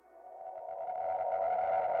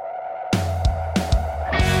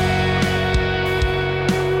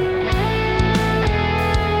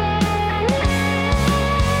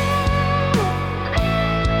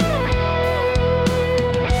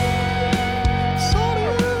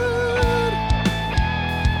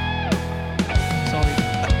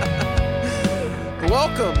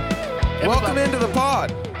Welcome into the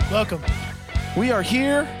pod. Welcome. We are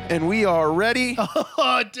here and we are ready.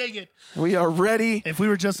 Oh, dang it. We are ready If we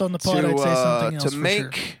were just on the pod, I'd say something else to for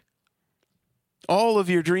make sure. all of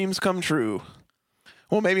your dreams come true.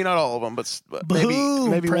 Well, maybe not all of them, but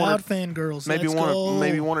maybe proud fangirls. maybe Let's one, go.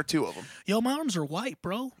 maybe one or two of them. Yo, my arms are white,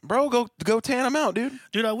 bro. Bro, go tan them out, dude.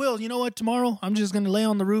 Dude, I will. You know what? Tomorrow, I'm just going to lay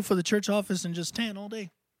on the roof of the church office and just tan all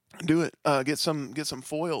day. Do it. Get some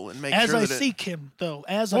foil and make As sure I that seek him, though.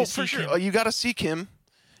 As well, I for seek sure. him. You got to seek him,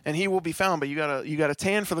 and he will be found. But you gotta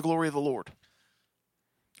tan for the glory of the Lord.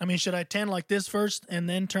 I mean, should I tan like this first and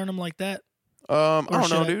then turn them like that? I don't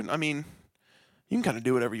should know, I- dude. I mean, you can kind of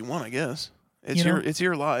do whatever you want, I guess. It's You know- it's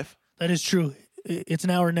your life. That is true. It's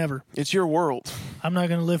now or never. It's your world. I'm not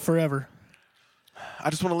going to live forever. I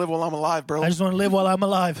just want to live while I'm alive, bro. I just want to live while I'm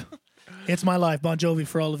alive. It's my life. Bon Jovi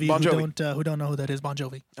for all of you Bon Jovi. who don't know who that is. Bon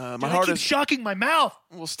Jovi. My Dude, heart I keep is. shocking my mouth.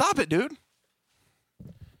 Well, stop it, dude.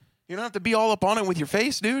 You don't have to be all up on it with your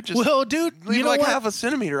face, dude. Just Well, dude, leave you know like what? half a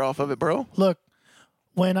centimeter off of it, bro. Look,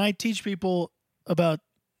 when I teach people about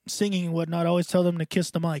singing and whatnot, I always tell them to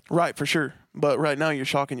kiss the mic. Right, for sure. But right now you're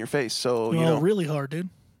shocking your face, so you know. Really hard, dude.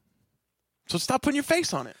 So stop putting your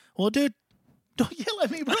face on it. Well, dude, don't yell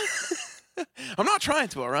at me, bro. I'm not trying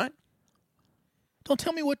to. All right. Don't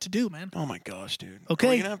tell me what to do, man. Oh my gosh, dude. Okay.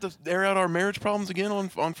 Are we gonna have to air out our marriage problems again on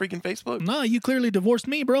freaking Facebook? Nah, you clearly divorced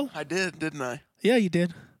me, bro. I did, didn't I? Yeah, you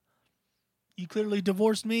did. You clearly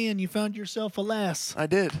divorced me and you found yourself a lass. I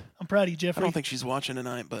did. I'm proud of you, I Jeffrey. don't think she's watching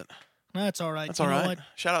tonight, but That's all right. that's You all know right. what?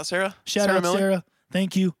 Shout out Sarah. Shout out, Miller. Sarah.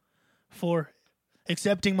 Thank you for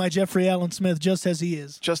accepting my Jeffrey Allen Smith just as he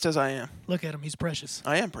is. Just as I am. Look at him. He's precious.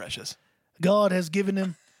 I am precious. God has given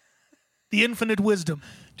him the infinite wisdom.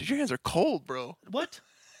 Dude, your hands are cold, bro. What?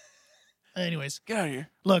 Anyways, Get out of here.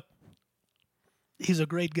 look, he's a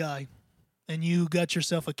great guy, and you got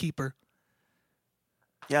yourself a keeper.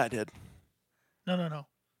 Yeah, I did. No.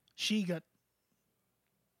 She got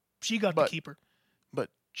the But- keeper. But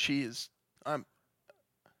she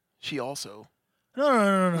also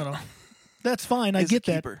No. That's fine. I is get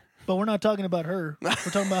a that. keeper. But we're not talking about her. We're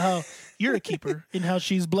talking about how you're a keeper and how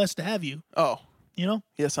she's blessed to have you. Oh, You know?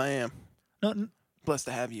 yes, I am. No. Blessed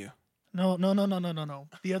to have you.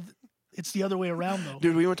 It's the other way around, though.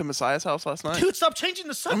 Dude, we went to Messiah's house last night. Dude, stop changing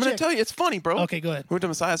the I'm subject. going to tell you, it's funny, bro. Okay, go ahead. We went to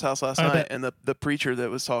Messiah's house last I night, bet. and the preacher that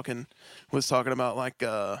was talking about, like,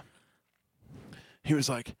 he was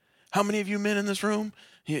like, how many of you men in this room,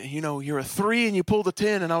 you know, you're a 3 and you pulled a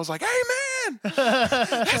 10, and I was like, amen!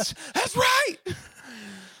 that's right!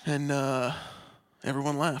 And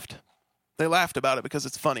everyone laughed. They laughed about it because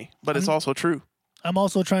it's funny, but it's also true. I'm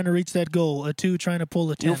also trying to reach that goal. A 2 trying to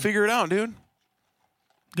pull a 10. You'll figure it out, dude.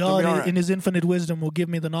 God, all right. in his infinite wisdom, will give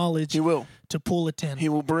me the knowledge He will. to pull a 10. He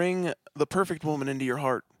will bring the perfect woman into your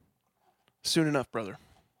heart soon enough, brother.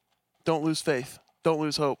 Don't lose faith. Don't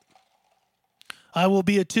lose hope. I will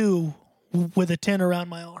be a 2 with a 10 around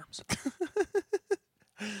my arms.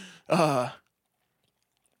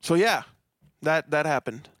 So yeah, that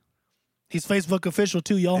happened. He's Facebook official,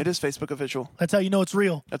 too, y'all. It is Facebook official. That's how you know it's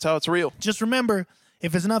real. That's how it's real. Just remember,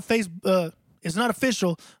 if it's not it's not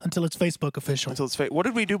official until it's Facebook official. Until it's fake. What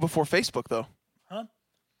did we do before Facebook, though? Huh?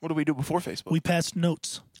 What did we do before Facebook? We passed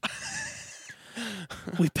notes.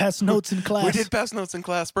 We passed notes in class. We did pass notes in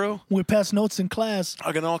class, bro. We passed notes in class.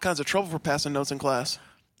 I got in all kinds of trouble for passing notes in class.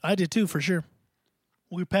 I did too, for sure.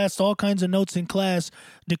 We passed all kinds of notes in class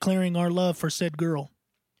declaring our love for said girl.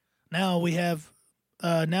 Now we have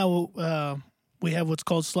what's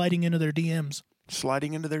called sliding into their DMs.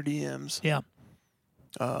 Sliding into their DMs. Yeah.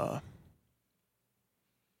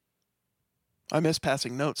 I miss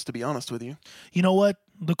passing notes, to be honest with you. You know what?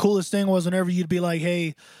 The coolest thing was whenever you'd be like,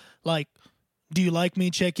 hey, like, do you like me?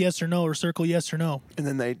 Check yes or no, or circle yes or no. And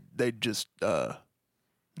then they just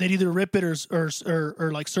They'd either rip it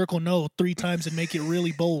or like circle no 3 times and make it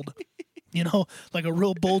really bold. You know, like a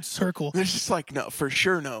real bold circle. they're just like, no, for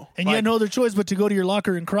sure no. And like, you had no other choice but to go to your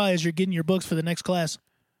locker and cry as you're getting your books for the next class.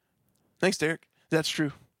 Thanks, Derek. That's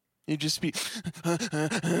true. You just be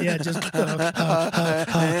Yeah, just I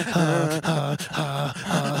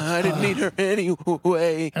didn't need her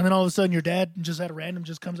anyway. and then all of a sudden your dad just at a random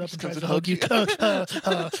just comes up and tries to hug you. I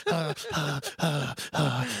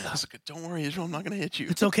was like, don't worry, Israel, I'm not gonna hit you.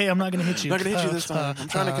 It's okay, I'm not gonna hit you. I'm not gonna hit you this time. I'm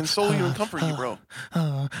trying to console you and comfort you, bro.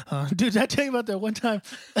 Dude, did I tell you about that one time?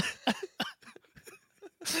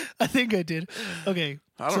 I think I did. Okay.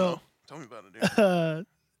 I don't know. Tell me about it, dude.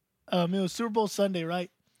 It was Super Bowl Sunday, right?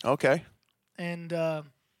 Okay. And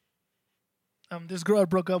this girl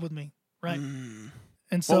broke up with me, right?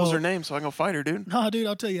 And so What was her name so I can go fight her, dude? No, dude,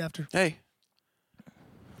 I'll tell you after. Hey,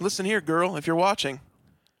 listen here, girl. If you're watching,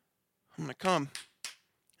 I'm gonna come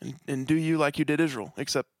and do you like you did Israel.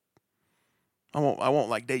 Except I won't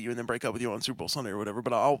like date you and then break up with you on Super Bowl Sunday or whatever.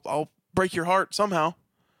 But I'll break your heart somehow.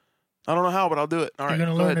 I don't know how, but I'll do it. All right, You're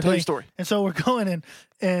gonna go learn ahead, to tell play. your story. And so we're going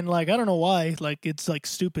and like I don't know why, like it's like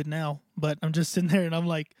stupid now, but I'm just sitting there and I'm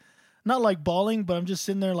like, not like bawling, but I'm just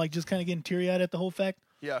sitting there like just kind of getting teary eyed at the whole fact.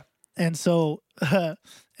 Yeah. And so, and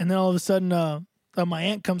then all of a sudden, my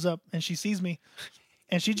aunt comes up and she sees me,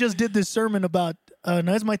 and she just did this sermon about no,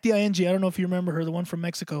 it's my tia Angie. I don't know if you remember her, the one from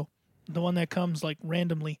Mexico, the one that comes like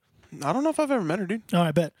randomly. I don't know if I've ever met her, dude. Oh,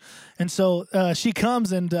 I bet. And so she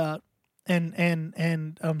comes and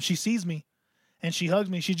she sees me, and she hugs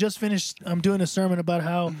me. She just finished doing a sermon about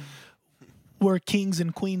how we're kings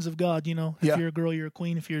and queens of God. You know, if Yeah. you're a girl, you're a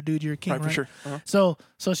queen. If you're a dude, you're a king. Right, Right, for sure. Uh-huh.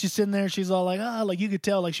 So she's sitting there. She's all like, like you could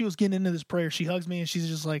tell, like she was getting into this prayer. She hugs me, and she's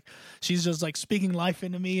just like speaking life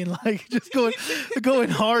into me, and like just going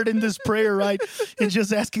hard in this prayer, right? And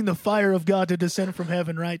just asking the fire of God to descend from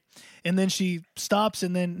heaven, right? And then she stops,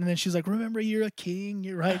 and then she's like, "Remember, you're a king,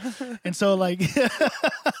 you're right." And so like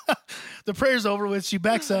the prayer's over with. She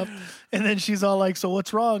backs up, and then she's all like, "So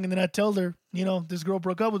what's wrong?" And then I tell her, you know, this girl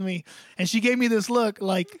broke up with me, and she gave me this look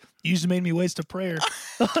like, "You just made me waste a prayer."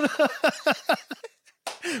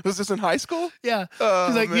 Was this in high school? Yeah. Oh,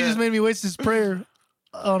 She's like, "You man. just made me waste this prayer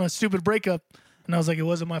on a stupid breakup." And I was like, "It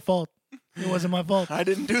wasn't my fault. It wasn't my fault. I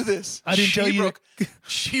didn't do this. I didn't tell you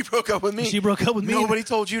She broke up with me. She broke up with me. Nobody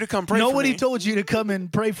told you to come pray for Nobody me. told you to come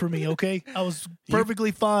and pray for me, okay? I was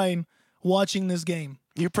perfectly fine watching this game."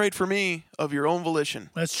 You prayed for me of your own volition,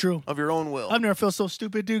 That's true. of your own will. I've never felt so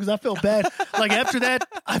stupid, dude, because I felt bad. Like, after that,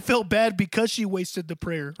 I felt bad because she wasted the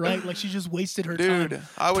prayer, right? Like, she just wasted her time. Dude,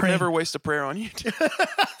 I would praying. never waste a prayer on you.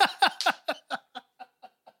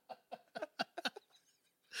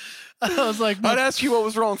 I was like, I'd ask you what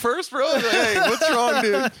was wrong first, bro. Like, hey, what's wrong,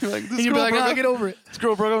 dude? You're like, this and you'd be girl like, broke "I'll up- get over it." This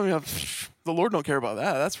girl broke up with me. The Lord don't care about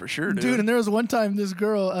that. That's for sure, dude. Dude, and there was one time this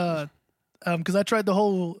girl, because I tried the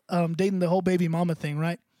whole dating the whole baby mama thing,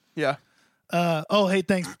 right? Yeah. Hey,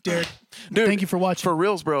 thanks, Derek. Dude, Thank you for watching. For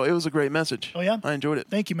reals, bro. It was a great message. Oh, yeah? I enjoyed it.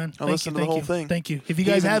 Thank you, man. I listened to the whole thing. Thank you. If you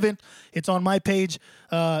guys Even- haven't, it's on my page.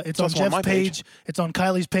 It's on also on Jeff's my page. page. It's on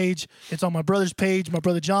Kylie's page. It's on my brother's page. My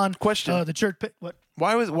brother John. Question. The church. What?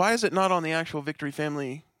 Why is it not on the actual Victory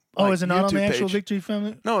Family? Oh, like, is it not on the YouTube actual page? Victory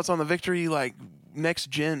Family? No, it's on the Victory like next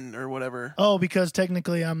gen or whatever. Oh, because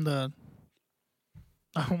technically I'm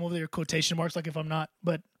over there quotation marks like if I'm not,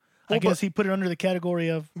 but I Well, guess but- he put it under the category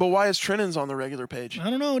of But why is Trennan's on the regular page? I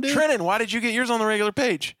don't know, dude. Trennan, why did you get yours on the regular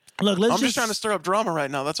page? Look, I'm just trying to stir up drama right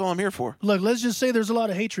now. That's all I'm here for. look. Let's just say there's a lot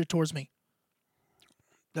of hatred towards me.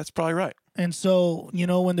 That's probably right. And so,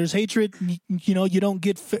 when there's hatred, you don't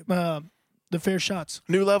get the fair shots.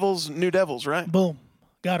 New levels, new devils, right? Boom.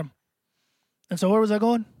 Got him. And so where was I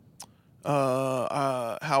going?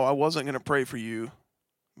 How I wasn't going to pray for you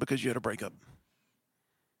because you had a breakup.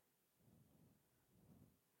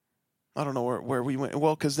 I don't know where we went.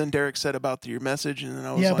 Well, because then Derek said about your message, and then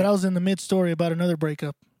I was Yeah, like, but I was in the mid-story about another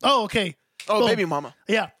breakup. Oh, okay. oh, Boom. baby mama.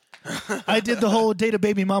 Yeah. I did the whole date a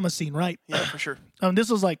baby mama scene, right? Yeah, for sure. This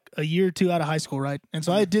was like a year or two out of high school, right? And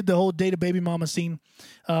so I did the whole date a baby mama scene.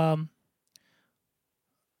 Yeah,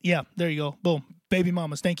 there you go. Boom. Baby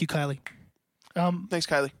mamas. Thank you, Kylie. Thanks,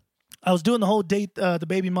 Kylie. I was doing the whole date the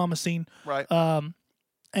baby mama scene. Right. And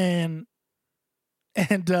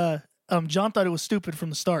John thought it was stupid from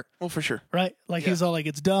the start, Well, for sure. right? Like he Yeah. was all like,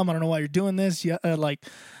 "It's dumb. I don't know why you're doing this." Yeah, the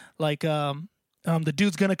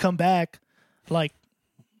dude's gonna come back, like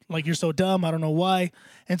you're so dumb. I don't know why.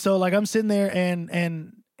 And so like I'm sitting there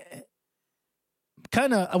and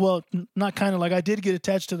kind of not kind of like I did get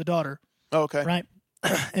attached to the daughter, Oh, okay. right?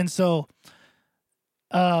 And so,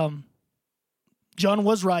 John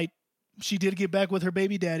was right. She did get back with her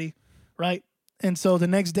baby daddy, right? And so the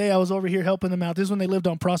next day I was over here helping them out. This is when they lived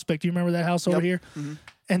on Prospect. You remember that house over Yep. here? Mhm.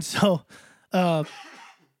 And so,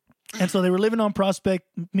 they were living on Prospect.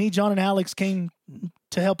 Me, John, and Alex came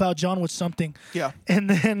to help out John with something. Yeah. And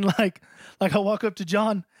then like I walk up to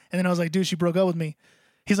John, and then I was like, "Dude, she broke up with me."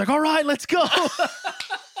 He's like, "All right, let's go."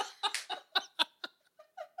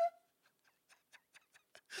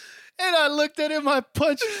 And I looked at him. I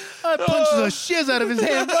punched the shiz out of his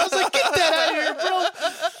hand. Bro. I was like, "Get that out of here, bro."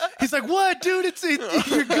 He's like, "What, dude?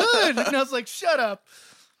 You're good." And I was like, "Shut up."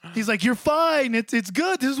 He's like, "You're fine. It's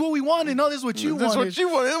good. This is what we wanted. No, this is what you This is wanted." what you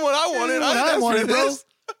wanted. What I wanted. What I asked for wanted, bro. this.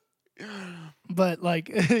 But like,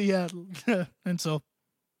 yeah. And so,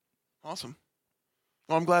 Awesome.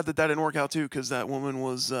 Well, I'm glad that didn't work out too, because that woman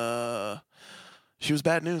was, she was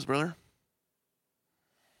bad news, brother.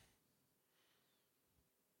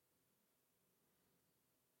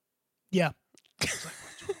 yeah.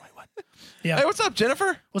 Yeah. Hey, what's up,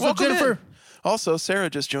 Jennifer? What's Welcome up, Jennifer? in. Also, Sarah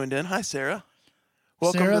just joined in. Hi, Sarah.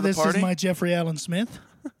 Welcome Sarah, to the this party. is my Jeffrey Allen Smith.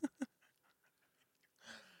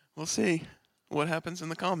 We'll see what happens in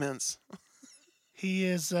the comments. He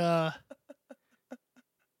is mine.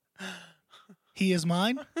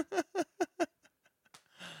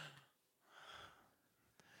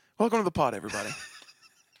 Welcome to the pod, everybody.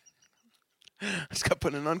 I just got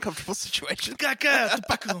put in an uncomfortable situation.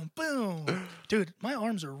 Boom. Dude, my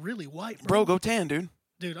arms are really white, Bro, go tan, dude.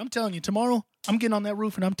 Dude, I'm telling you, tomorrow I'm getting on that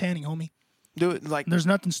roof and I'm tanning, homie. Do it like There's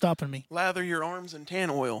nothing stopping me. lather your arms in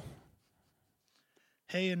tan oil.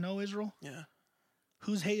 Hey and no Israel? Yeah.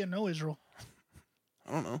 Who's Hey and no Israel?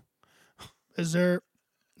 I don't know. Is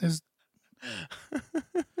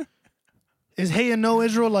Hey and no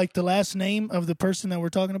Israel like the last name of the person that we're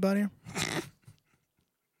talking about here?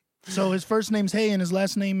 So his first name's Hey and his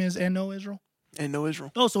last name is and no Israel? And no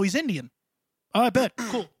Israel. Oh, so he's Indian. Oh, I bet.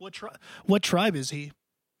 Cool. What tribe is he?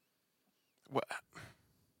 What?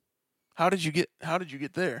 How did you get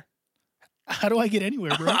there? How do I get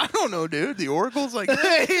anywhere, bro? I don't know, dude. The oracle's like,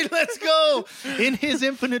 Hey, let's go. In his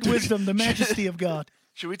infinite wisdom, the majesty of God.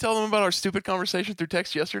 should we tell them about our stupid conversation through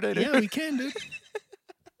text yesterday, dude? Yeah, we can, dude.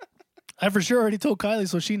 I for sure already told Kylie,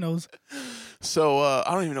 so she knows. So, I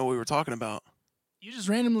don't even know what we were talking about. You just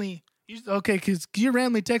randomly, because you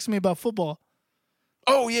randomly texted me about football.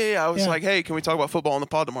 Oh, yeah. I was Yeah. like, hey, can we talk about football on the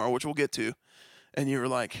pod tomorrow, which we'll get to. And you were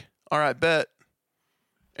like, all right, bet.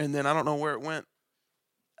 And then I don't know where it went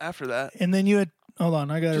after that. And then you had, hold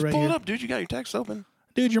on, I got Just it right pull here. it up, dude. You got your text open.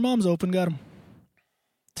 Dude, your mom's open, got him.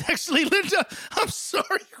 Text Lee Linda, I'm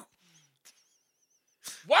sorry.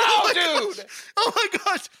 Wow, dude. Oh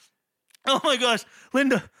my gosh.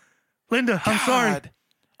 Linda, I'm sorry. God.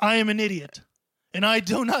 I am an idiot, and I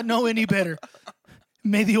do not know any better.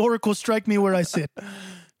 May the oracle strike me where I sit.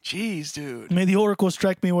 Jeez, dude. May the oracle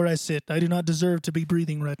strike me where I sit. I do not deserve to be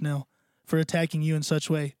breathing right now for attacking you in such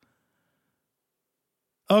way.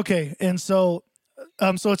 Okay, and so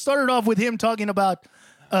it started off with him talking about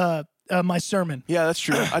my sermon. Yeah, that's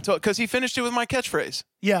true. Because he finished it with my catchphrase.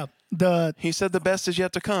 Yeah, He said the best is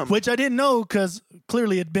yet to come. which I didn't know because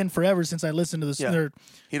clearly it'd been forever since I listened to this. Yeah. Or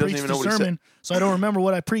He doesn't preached even the know what he sermon, so I don't remember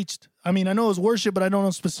what I preached. I mean, I know it was worship, but I don't know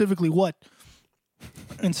specifically what.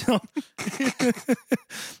 And so,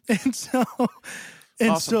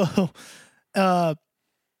 Awesome.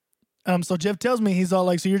 so Jeff tells me, he's all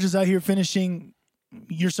like, so you're just out here finishing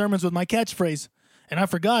your sermons with my catchphrase. And I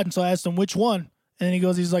forgot. And so I asked him which one. And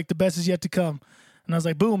then he's like, the best is yet to come. And I was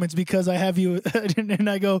like, boom, it's because I have you. And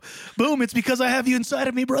I go, boom, it's because I have you inside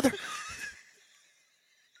of me, brother.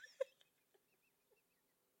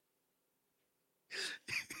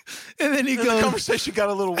 And then he The goes, conversation got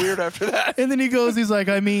a little weird after that. and then he's like,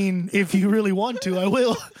 I mean, if you really want to, I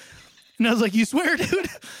will. And I was like, you swear, dude?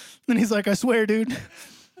 And he's like, I swear, dude.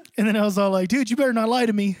 And then I was all like, dude, you better not lie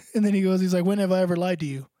to me. And then he's like, when have I ever lied to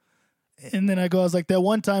you? And then I was like, that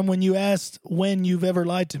one time when you asked when you've ever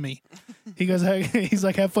lied to me. He's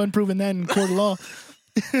like, have fun proving that in court of law.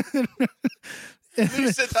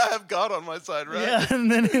 He said, I have God on my side, right? Yeah,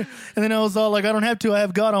 and then I was all like, I don't have to. I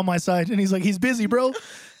have God on my side. And he's like, he's busy, bro.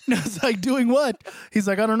 And I was like, doing what? He's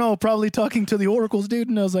like, I don't know, probably talking to the oracles, dude.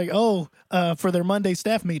 And I was like, oh, for their Monday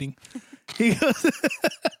staff meeting. He goes,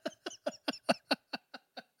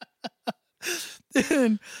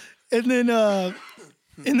 and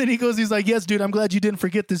then he goes, he's like, yes, dude, I'm glad you didn't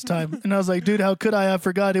forget this time. And I was like, dude, how could I? I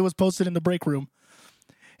forgot it was posted in the break room.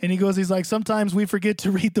 And he's like, sometimes we forget to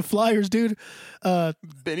read the flyers, dude.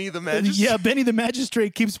 Benny the Magistrate. Yeah, Benny the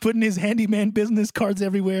Magistrate keeps putting his handyman business cards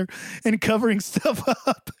everywhere and covering stuff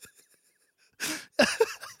up.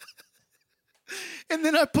 And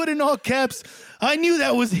then I put in all caps, I knew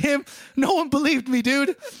that was him. No one believed me,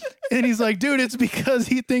 dude. And he's like, dude, it's because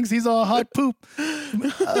he thinks he's all hot poop.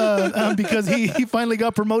 Because he finally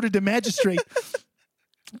got promoted to magistrate.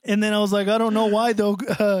 And then I was like, I don't know why, though.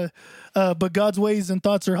 But God's ways and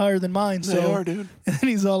thoughts are higher than mine. So. They are, dude. And then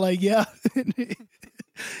he's all like, yeah. And then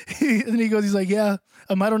he's like, yeah,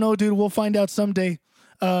 I don't know, dude. We'll find out someday.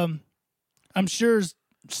 I'm sure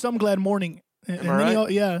some glad morning. And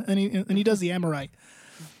then he does the Amorite.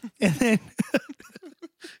 And then,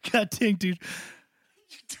 God dang, dude.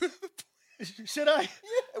 Should I?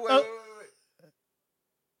 Wait.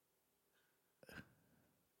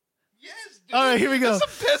 Yes, dude. All right, here we go.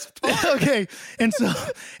 That's the best part. Okay, and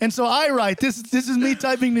so I write this. This is me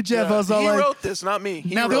typing to Jeff. I was all he like, wrote this, not me.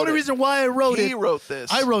 now the only reason why I wrote he wrote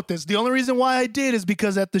this. I wrote this. The only reason why I did is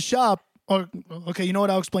because at the shop. Or okay, you know what?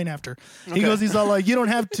 I'll explain after. Okay. He's all like, you don't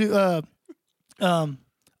have to. And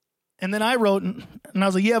then I wrote, and I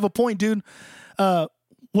was like, you have a point, dude.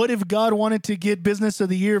 What if God wanted to get business of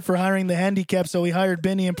the year for hiring the handicap, so he hired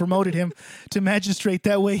Benny and promoted him to magistrate?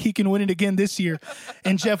 That way he can win it again this year.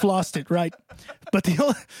 And Jeff lost it, right? But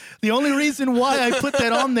the only reason why I put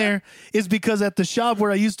that on there is because at the shop where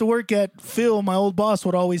I used to work at, Phil, my old boss,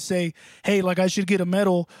 would always say, hey, like I should get a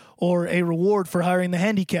medal or a reward for hiring the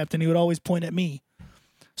handicapped. And he would always point at me.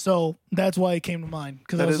 So that's why it came to mind.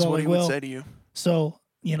 That is what he would say to you. So,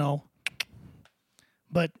 you know,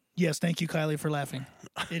 but yes, thank you, Kylie, for laughing.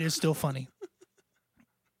 It is still funny.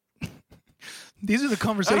 These are the I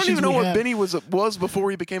conversations don't even know we what have. Benny was before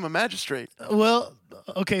he became a magistrate. Well,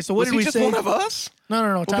 okay, so what Was did he we just say? one of us? No,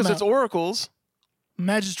 time Because out. it's oracles.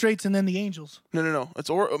 Magistrates and then the angels. No. It's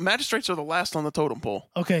magistrates are the last on the totem pole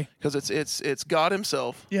Okay, because it's God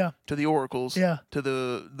Himself yeah, to the oracles, Yeah. to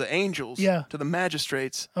the angels, Yeah. to the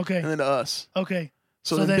magistrates, okay, and then to us. okay.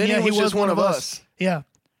 So then Benny was just one of us. Yeah.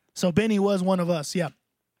 So Benny was one of us, yeah.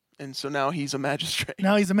 And so now he's a magistrate.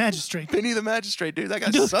 Now he's a magistrate. Benny the magistrate, dude. That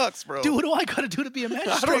guy Dude, sucks, bro. Dude, what do I got to do to be a I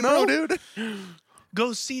magistrate, don't know, bro? dude.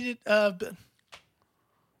 Go seat it.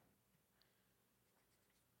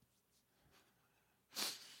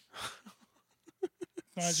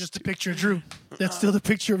 It's just a picture of Drew. That's still the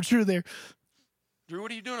picture of Drew there. Drew,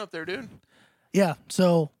 what are you doing up there, dude? Yeah,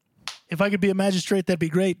 so if I could be a magistrate, that'd be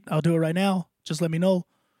great. I'll do it right now. Just let me know.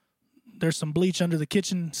 There's some bleach under the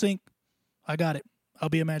kitchen sink. I got it. I'll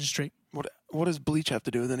be a magistrate. What does bleach have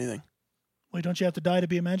to do with anything? Wait, don't you have to die to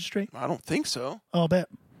be a magistrate? I don't think so. Oh, I bet.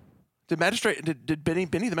 Did Benny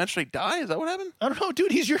the magistrate die? Is that what happened? I don't know,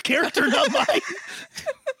 dude. He's your character, not mine.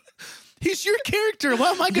 He's your character. Why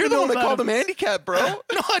am I going to You're the know one that about called him? him handicap, bro.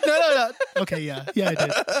 No. Okay, yeah, I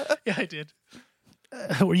did. Yeah, I did.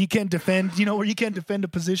 Where you can't defend, where you can't defend a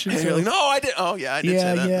position. And So. you're like, no, I did. Oh, yeah, I did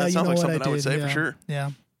say that. Yeah, That you sounds know like what something I would did. say Yeah. for sure.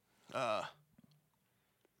 Yeah.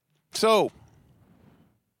 So,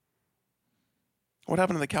 what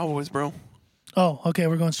happened to the Cowboys, bro? Oh, okay.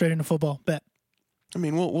 We're going straight into football. Bet. I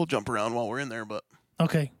mean, we'll jump around while we're in there, but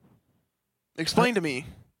Okay. explain to me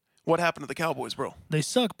what happened to the Cowboys, bro. They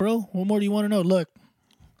suck, bro. What more do you want to know? Look,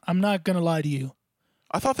 I'm not going to lie to you.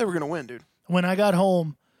 I thought they were gonna win, dude. When I got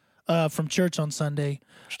home from church on Sunday,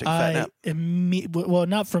 Just take a fat nap. well,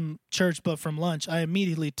 not from church, but from lunch, I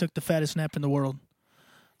immediately took the fattest nap in the world.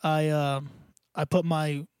 I put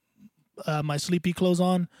my sleepy clothes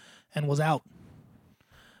on and was out.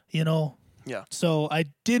 Yeah. So I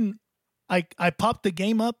didn't. I popped the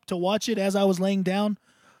game up to watch it as I was laying down,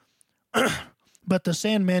 but the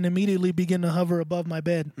Sandman immediately began to hover above my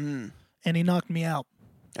bed, and he knocked me out.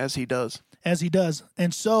 As he does. As he does.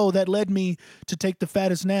 And so that led me to take the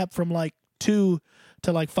fattest nap from like 2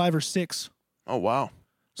 to like 5 or 6. Oh, wow.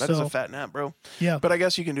 That is So- a fat nap, bro. Yeah. But I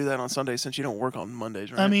guess you can do that on Sundays since you don't work on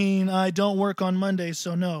Mondays, right? I mean, I don't work on Mondays,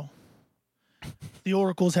 so no. The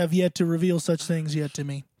oracles have yet to reveal such things yet to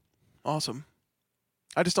me. Awesome.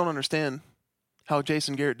 I just don't understand how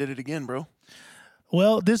Jason Garrett did it again, bro.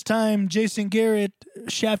 Well, this time Jason Garrett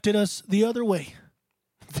shafted us the other way.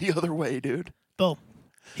 The other way, dude. Oh,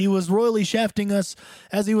 he was royally shafting us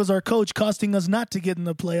as he was our coach, costing us not to get in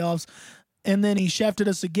the playoffs. And then he shafted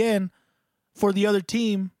us again for the other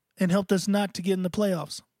team and helped us not to get in the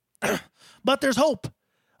playoffs. But there's hope.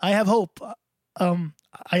 I have hope.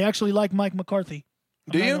 I actually like Mike McCarthy.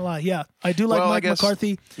 Do I'm not you? gonna lie. Yeah, I do like Well, I Mike guess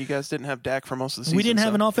McCarthy. You guys didn't have Dak for most of the season. We didn't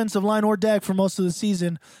have so. an offensive line or Dak for most of the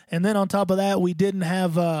season, and then on top of that, we didn't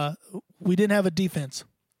have a defense.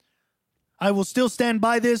 I will still stand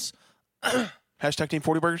by this. Hashtag Team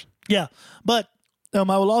 40 Burgers? Yeah, but I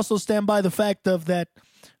will also stand by the fact of that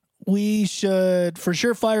we should for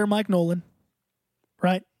sure fire Mike Nolan,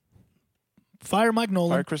 right? Fire Mike Nolan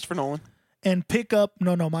Fire Christopher Nolan. and pick up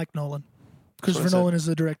Mike Nolan. Christopher I said. Nolan is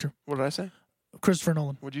the director. What did I say? Christopher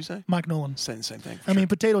Nolan, What'd you say? Mike Nolan. Saying the same thing. I mean,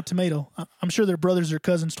 potato, tomato. I'm sure they're brothers or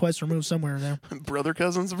cousins twice removed somewhere in there. Brother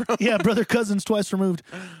cousins, bro. Yeah, brother, cousins twice removed.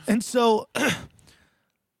 And so,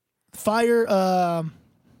 fire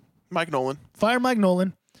Mike Nolan. Mike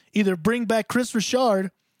Nolan. Either bring back Chris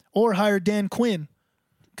Richard or hire Dan Quinn.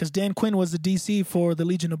 Because Dan Quinn was the DC for the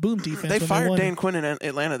Legion of Boom defense. They when fired won. Dan Quinn in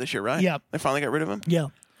Atlanta this year, right? Yeah. They finally got rid of him? Yeah.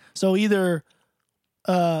 So either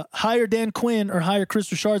hire Dan Quinn or hire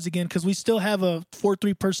Chris Richards again because we still have a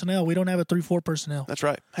 4-3 personnel. We don't have a 3-4 personnel. That's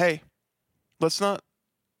right. Hey, let's not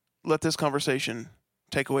let this conversation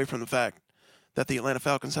take away from the fact that the Atlanta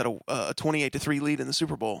Falcons had a 28-3 lead in the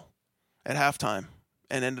Super Bowl at halftime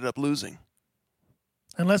and ended up losing.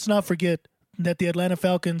 And let's not forget that the Atlanta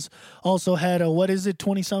Falcons also had a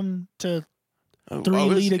 20-something to 3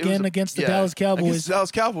 lead again against the Dallas Cowboys. Against the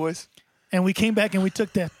Dallas Cowboys. And we came back and we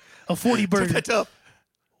took that a 40 burger. Took that up.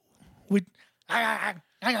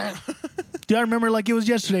 Do I remember like it was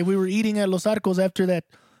yesterday? We were eating at Los Arcos after that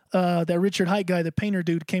that Richard Height guy, the painter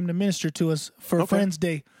dude, came to minister to us for Friends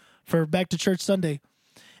Day, for Back to Church Sunday.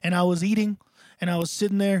 And I was eating, and I was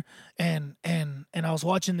sitting there, and I was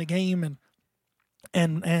watching the game,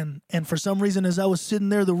 and for some reason, as I was sitting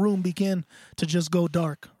there, the room began to just go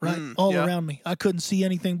dark, right? All around me. I couldn't see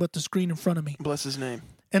anything but the screen in front of me. Bless his name.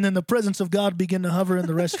 And then the presence of God began to hover in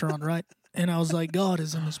the restaurant, right? And I was like, God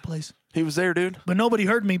is in this place. He was there, dude. But nobody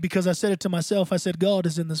heard me because I said it to myself. I said, God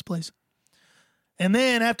is in this place. And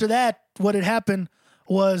then after that, what had happened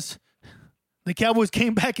was the Cowboys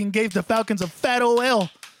came back and gave the Falcons a fat OL.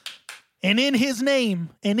 And in his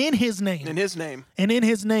name,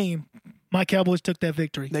 my Cowboys took that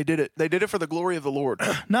victory. They did it. They did it for the glory of the Lord.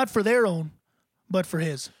 Not for their own, but for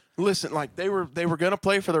his. Listen, like they were going to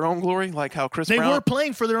play for their own glory, like how Chris Brown. They were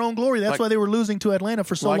playing for their own glory. That's why they were losing to Atlanta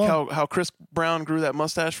for so long. Like how Chris Brown grew that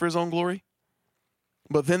mustache for his own glory.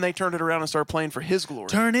 But then they turned it around and started playing for his glory.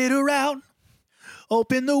 Turn it around.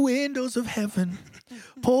 Open the windows of heaven.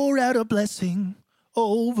 Pour out a blessing.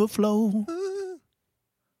 Overflow.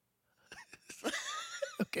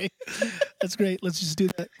 Okay. That's great. Let's just do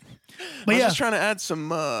that. But I was just trying to add some,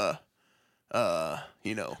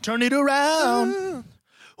 Turn it around.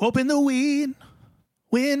 Open the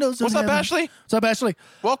windows of What's heaven. up, Ashley? What's up, Ashley?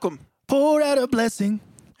 Welcome. Pour out a blessing.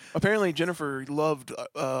 Apparently, Jennifer loved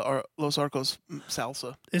our Los Arcos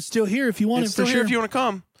salsa. It's still here if you want It's it for still sure. here if you want to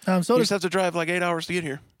come. So You does, just have to drive like 8 hours to get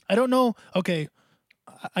here. I don't know. Okay.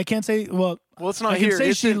 I can't say, well, Well, it's not I can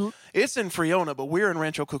here. say It's in Friona, but we're in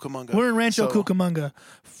Rancho Cucamonga. We're in Rancho Cucamonga.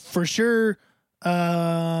 For sure,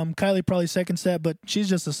 Kylie probably seconds that, but she's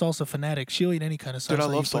just a salsa fanatic. She'll eat any kind of salsa. Dude, I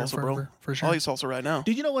love you put in salsa, front of bro. her, for sure. I'll eat salsa right now.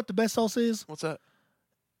 Did you know what the best salsa is? What's that?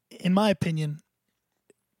 In my opinion,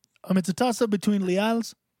 it's a toss-up between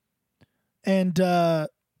Leal's and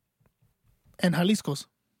Jalisco's.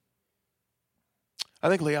 I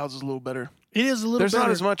think Leal's is a little better. It is a little There's better.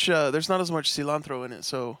 not as much. There's not as much cilantro in it.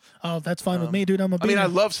 So. Oh, that's fine with me, dude. I'm a I mean, beaner. I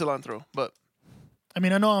love cilantro, but I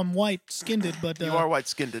know I'm white-skinned, but you are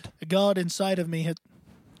white-skinned. God inside of me had.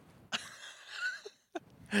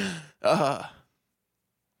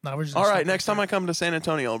 No, we're just All right, next time I come to San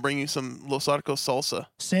Antonio, I'll bring you some Los Arcos salsa.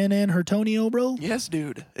 San Antonio, bro. Yes,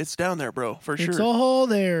 dude. It's down there, bro, for It's sure. all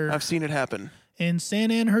there I've seen it happen. in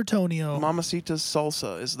San Antonio. Mamacita's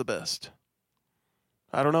salsa is the best.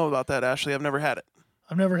 I don't know about that, Ashley. I've never had it.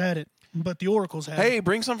 I've never had it, but the Oracles have. Hey,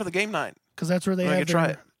 bring some for the game night. Because that's where they I have could try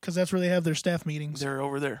their. it. Because that's where they have their staff meetings. They're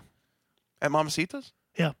over there. At Mamacita's?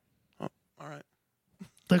 Yeah. Oh, all right.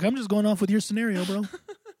 Look, I'm just going off with your scenario, bro.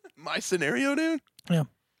 My scenario, dude? Yeah.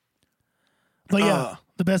 But yeah,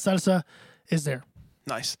 the best salsa is there.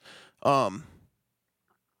 Nice.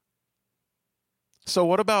 So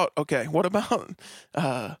what about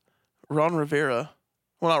Ron Rivera?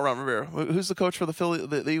 Well, not Ron Rivera. Who's the coach for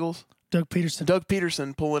the Eagles? Doug Peterson. Doug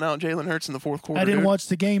Peterson pulling out Jalen Hurts in the fourth quarter. I didn't dude. watch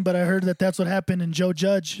the game, but I heard that that's what happened. And Joe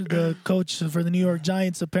Judge, the coach for the New York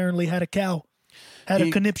Giants, apparently had a cow, a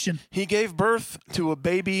conniption. He gave birth to a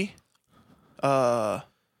baby,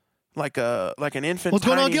 like an infant. What's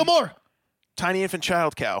going on, Gilmore? Tiny infant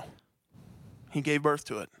child cow. He gave birth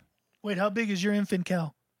to it. Wait, how big is your infant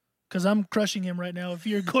cow? Because I'm crushing him right now. If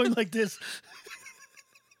you're going like this,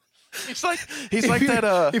 He's like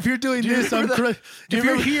that. If you're doing do you this, remember that- do you if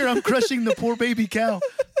you're remember- here, I'm crushing the poor baby cow.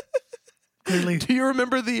 Clearly, Do you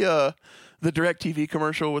remember the DirecTV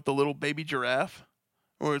commercial with the little baby giraffe,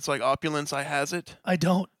 where it's like opulence, I has it? I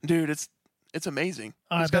don't. Dude, it's amazing.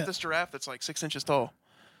 I He's got bet. this giraffe that's like 6 inches tall.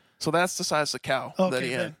 So that's the size of the cow that Okay,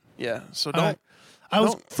 he had. bet. Yeah. So All right. I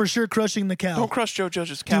was for sure crushing the cow. don't crush Joe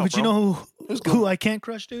Judge's cow, Dude, but bro. you know who Gilmore? I can't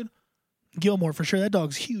crush, dude? Gilmore, for sure. That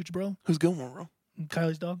dog's huge, bro. Who's Gilmore, bro?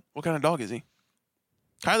 Kylie's dog. What kind of dog is he?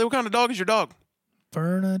 Kylie, what kind of dog is your dog?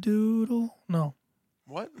 Bernadoodle? No.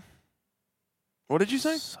 What? What did you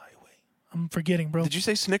say? Sideway. I'm forgetting, bro. Did you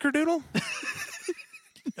say snickerdoodle?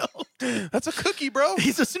 No. That's a cookie, bro.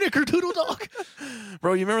 He's a snickerdoodle dog.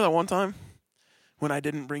 Bro, you remember that one time when I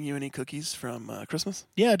didn't bring you any cookies from Christmas?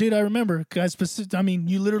 Yeah, dude, I remember. Guys,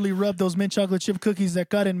 you literally rubbed those mint chocolate chip cookies that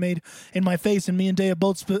Cotton made in my face, and me and Dea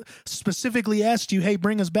both specifically asked you, hey,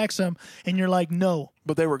 bring us back some, and you're like, no.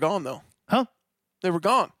 But they were gone, though. Huh? They were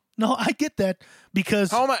gone. No, I get that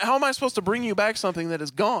because How am I supposed to bring you back something that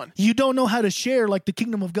is gone? you don't know how to share like the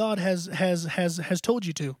kingdom of God has told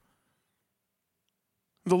you to.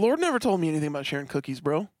 The Lord never told me anything about sharing cookies,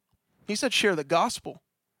 bro. He said share the gospel.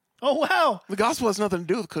 Oh, wow. The gospel has nothing to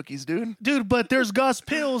do with cookies, dude. Dude, but there's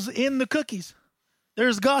gospels in the cookies.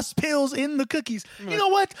 There's Goss pills in the cookies. You know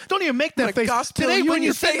what? Don't even make that Like face. Goss pill Today you when in you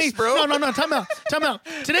your sent face, me, bro. No, time out.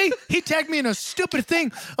 Today he tagged me in a stupid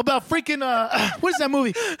thing about freaking what is that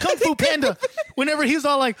movie? Kung Fu Panda. Whenever he's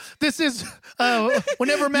all like, this is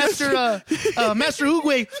whenever Master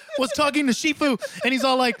Oogway was talking to Shifu, and he's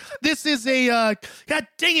all like, this is a God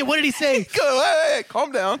dang it, what did he say? Go, hey,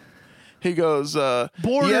 calm down. He goes,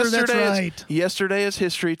 Border, that's right. Yesterday is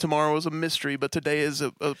history, tomorrow is a mystery, but today is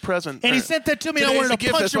a present. And he sent that to me, and I Today's wanted a to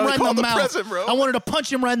gift. punch That's him why right they in the call it mouth. present, bro. I wanted to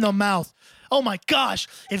punch him right in the mouth. Oh my gosh.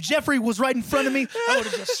 If Jeffrey was right in front of me, I would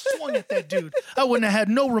have just swung at that dude. I wouldn't have had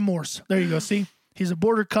no remorse. There you go. See? He's a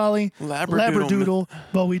border collie, Labradoodle,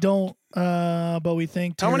 but we don't, but we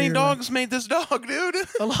think. How many terrier, dogs made this dog, dude?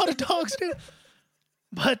 A lot of dogs, dude.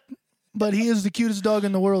 But he is the cutest dog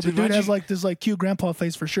in the world. Dude, the dude why'd has you- like this like cute grandpa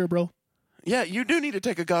face for sure, bro. Yeah, you do need to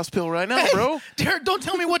take a Goss pill right now, bro. Derek, don't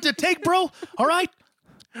tell me what to take, bro. All right?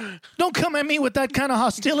 Don't come at me with that kind of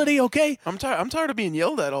hostility, okay? I'm tired of being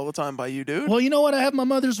yelled at all the time by you, dude. Well, you know what? I have my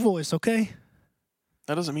mother's voice, okay?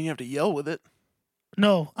 That doesn't mean you have to yell with it.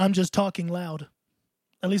 No, I'm just talking loud.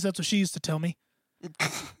 At least that's what she used to tell me.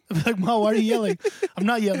 I'm like, Mom, why are you yelling? I'm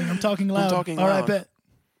not yelling. I'm talking loud. talking All right, loud. bet.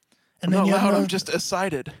 And I'm then not you have loud, no, I'm just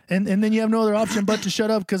excited. and then you have no other option but to shut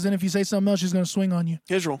up, because then if you say something else, she's gonna swing on you.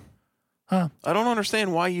 Israel, Huh? I don't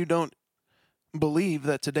understand why you don't believe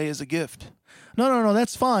that today is a gift. No,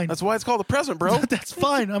 that's fine. That's why it's called a present, bro. That's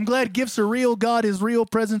fine. I'm glad gifts are real. God is real.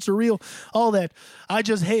 Presents are real. All that. I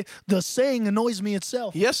just hate the saying annoys me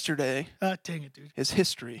itself. Yesterday Dang it, dude. is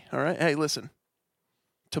history, all right? Hey, listen.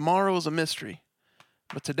 Tomorrow is a mystery.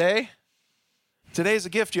 But today's a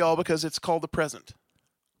gift, y'all, because it's called the present.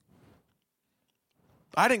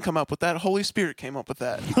 I didn't come up with that. Holy Spirit came up with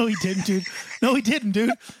that. No, he didn't, dude. No, he didn't,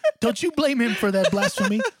 dude. Don't you blame him for that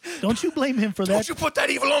blasphemy. Don't you blame him for that. Don't you put that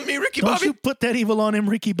evil on me, Ricky Don't Bobby. you put that evil on him,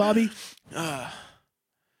 Ricky Bobby.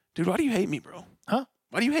 Dude, why do you hate me, bro? Huh?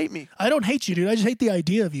 Why do you hate me? I don't hate you, dude. I just hate the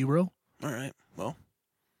idea of you, bro. All right, well.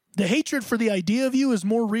 The hatred for the idea of you is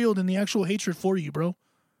more real than the actual hatred for you, bro.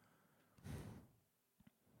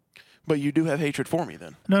 But you do have hatred for me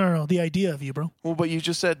then. No. The idea of you, bro. Well, but you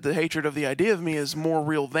just said the hatred of the idea of me is more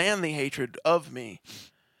real than the hatred of me,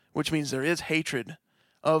 which means there is hatred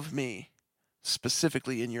of me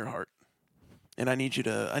specifically in your heart. And I need you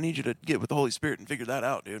to get with the Holy Spirit and figure that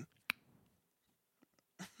out, dude.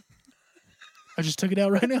 I just took it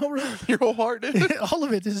out right now, bro. Your whole heart, dude. All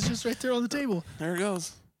of it. This is just right there on the table. There it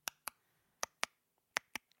goes.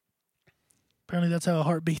 Apparently that's how a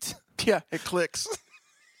heart beats. Yeah, it clicks.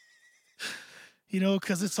 You know,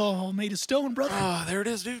 because it's all made of stone, brother. Ah, there it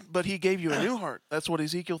is, dude. But he gave you a new heart. That's what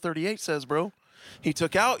Ezekiel 38 says, bro. He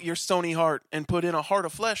took out your stony heart and put in a heart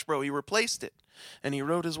of flesh, bro. He replaced it. And he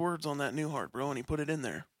wrote his words on that new heart, bro, and he put it in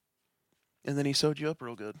there. And then he sewed you up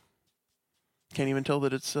real good. Can't even tell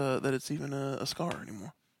that it's even a scar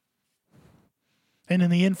anymore. And in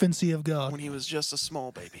the infancy of God. When he was just a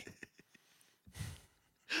small baby.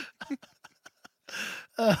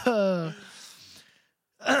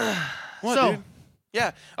 What, So- dude?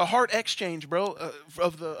 Yeah, a heart exchange, bro,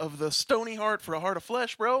 of the stony heart for a heart of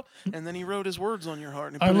flesh, bro. And then he wrote his words on your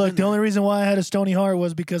heart. And he All right, put it look, in the there. only reason why I had a stony heart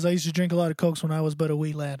was because I used to drink a lot of Cokes when I was but a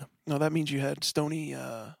wee lad. No, that means you had stony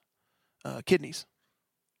kidneys.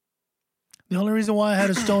 The only reason why I had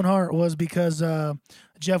a stone heart was because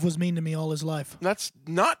Jeff was mean to me all his life. That's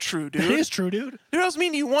not true, dude. It is true, dude. Dude, I was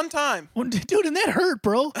mean to you one time. Well, dude, and that hurt,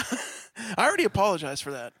 bro. I already apologized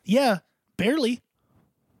for that. Yeah, barely.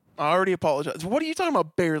 I already apologized. What are you talking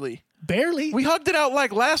about, barely? Barely. We hugged it out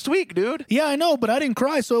like last week, dude. Yeah, I know, but I didn't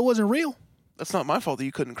cry, so it wasn't real. That's not my fault that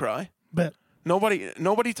you couldn't cry. But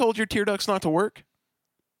Nobody told your tear ducts not to work.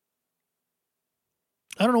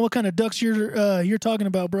 I don't know what kind of ducks you're talking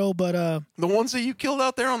about, bro. But The ones that you killed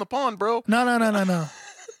out there on the pond, bro, no.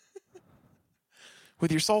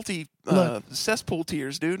 with your salty Look. cesspool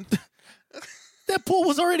tears, dude. That pool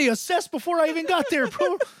was already a cess before I even got there,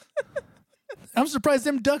 bro. I'm surprised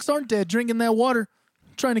them ducks aren't dead drinking that water,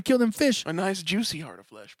 trying to kill them fish. A nice juicy heart of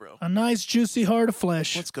flesh, bro. A nice juicy heart of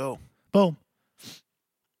flesh. Let's go. Boom.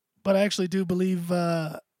 But I actually do believe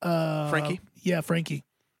Frankie? Yeah, Frankie.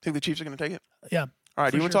 Think the Chiefs are going to take it? Yeah. All right,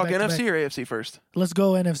 For do you want to sure, talk back to NFC back. or AFC first? Let's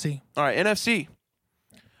go NFC. All right, NFC.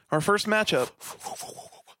 Our first matchup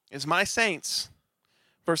is my Saints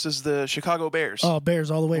versus the Chicago Bears. Oh, Bears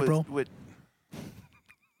all the way, with, bro. with-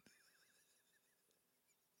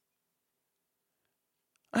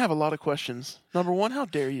 I have a lot of questions. Number one, how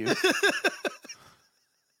dare you?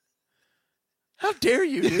 How dare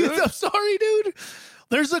you, dude? I'm sorry, dude.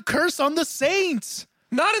 There's a curse on the Saints.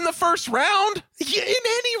 Not in the first round. Yeah, in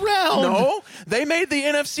any round. No, they made the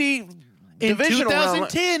NFC In divisional round.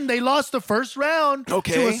 2010, they lost the first round to a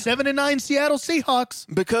Okay. 7-9 Seattle Seahawks.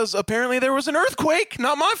 Because apparently there was an earthquake.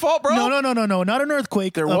 Not my fault, bro. No, not an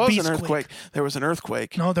earthquake. There a was an beastquake. earthquake. There was an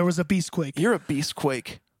earthquake. No, there was a beastquake. You're a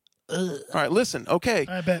beastquake. All right, listen. Okay.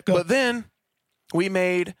 I bet. Go. But then we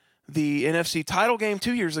made the NFC title game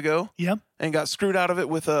 2 years ago Yep. and got screwed out of it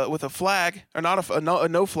with a flag, or not a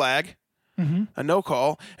no flag, a no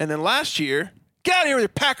call. And then last year, get out of here with your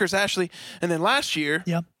Packers, Ashley. And then last year,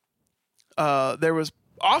 Yep. there was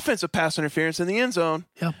offensive pass interference in the end zone,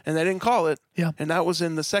 Yep. and they didn't call it. Yep. And that was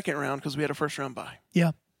in the second round because we had a first round bye.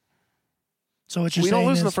 Yep. So what you're We saying don't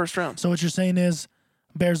lose is, in the first round. So what you're saying is,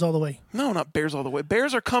 Bears all the way. No, not Bears all the way.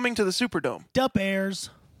 Bears are coming to the Superdome. The Bears.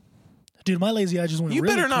 Dude, my lazy eye just went You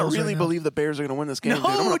really better not close really right now. believe the Bears are going to win this game, No, dude.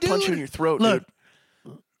 I'm going to punch you dude. in your throat, Look.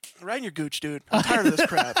 dude. Right in your gooch, dude. I'm tired of this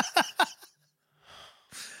crap.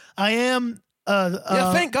 I am.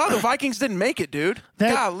 Yeah, thank God the Vikings didn't make it, dude.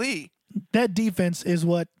 That- Golly. That defense is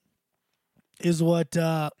what. If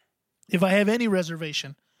I have any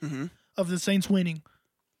reservation of the Saints winning,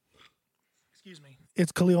 excuse me,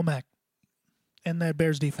 it's Khalil Mack and that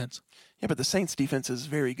Bears defense. Yeah, but the Saints defense is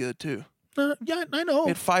very good, too. Yeah, I know. We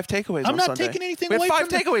had 5 takeaways I'm on not Sunday. taking anything we had away 5 from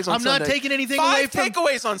them. takeaways on I'm Sunday. not taking anything away from 5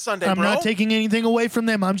 takeaways on Sunday, I'm bro. not taking anything away from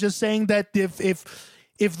them. I'm just saying that if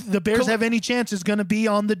the Bears have any chance, it's going to be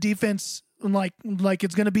on the defense. Like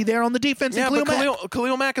it's going to be there on the defense. Yeah, and but Khalil Mack.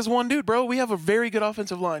 Khalil Mack is one dude, bro. We have a very good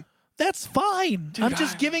offensive line. That's fine. I'm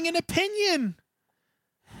just I- giving an opinion.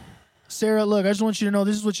 Sarah, look, I just want you to know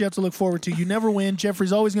this is what you have to look forward to. You never win.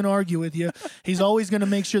 Jeffrey's always going to argue with you. He's always going to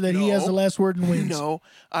make sure that he has the last word and wins. No,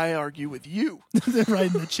 I argue with you. Right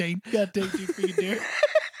in the chain. God dang you freaking dare.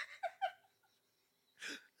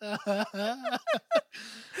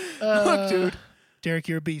 Look, dude. Derek,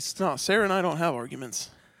 you're a beast. No, Sarah and I don't have arguments.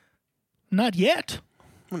 Not yet.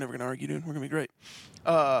 We're never going to argue, dude. We're going to be great.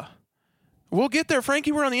 We'll get there,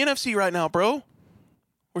 Frankie. We're on the NFC right now, bro.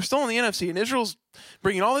 We're still on the NFC, and Israel's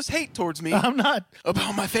bringing all this hate towards me I'm not.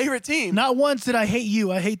 about my favorite team. Not once did I hate you.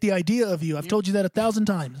 I hate the idea of you. I've told you that 1,000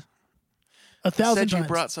 times. 1,000 Said times. you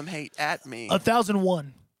brought some hate at me.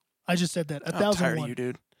 1,001. I just said that. I'm tired 1,001. of you,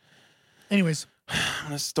 dude. Anyways. I'm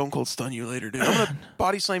going to stone cold stun you later, dude. I'm going to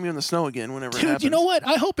body slam you in the snow again whenever it Dude, happens. you know what?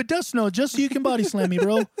 I hope it does snow just so you can body slam me,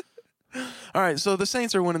 bro. All right, so the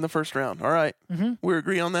Saints are winning the first round. All right. We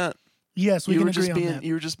agree on that. Yes, we you can were agree just on being that.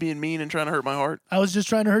 you were just being mean and trying to hurt my heart. I was just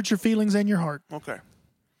trying to hurt your feelings and your heart. Okay.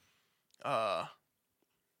 Wow,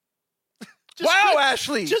 grab-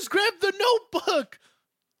 Ashley. Just grab the notebook.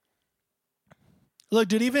 Look,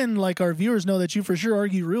 dude, even like our viewers know that you for sure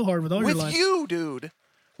argue real hard with all your with life. you, dude.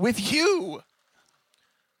 With you.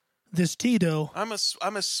 This Tito. I'm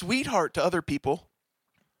a sweetheart to other people.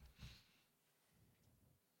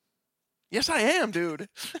 Yes, I am, dude.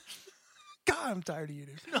 God, I'm tired of you,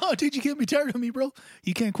 dude. No, dude, you get me tired of me, bro.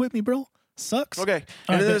 You can't quit me, bro. Sucks. Okay,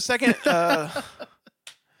 All and right, then bet.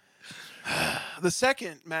 the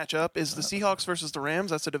second matchup is the Seahawks versus the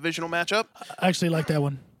Rams. That's a divisional matchup. I actually like that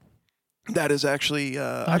one. That is actually.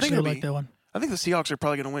 I actually like that one. I think the Seahawks are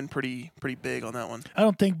probably going to win pretty big on that one. I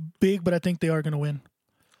don't think big, but I think they are going to win.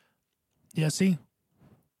 Yeah, see?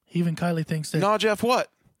 Even Kylie thinks that No, Jeff, what?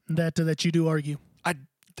 that you do argue. I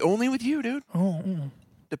only with you, dude. Oh,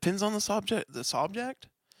 Depends on the subject. The subject?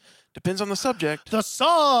 Depends on the subject. the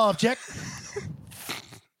subject.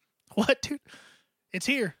 What, dude? It's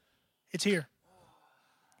here. It's here.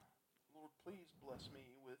 Lord, please bless me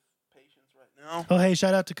with patience right now. Oh, hey,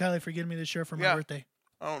 shout out to Kylie for getting me this shirt for my Yeah. birthday.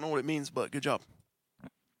 I don't know what it means, but good job.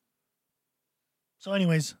 So,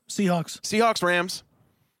 anyways, Seahawks. Seahawks, Rams.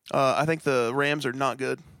 I think the Rams are not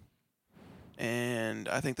good. And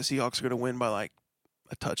I think the Seahawks are going to win by like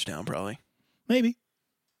a touchdown, probably. Maybe.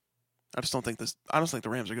 I just don't think the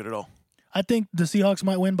Rams are good at all. I think the Seahawks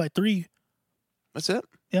might win by 3. That's it?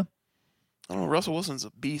 Yeah. I don't know. Russell Wilson's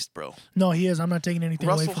a beast, bro. No, he is. I'm not taking anything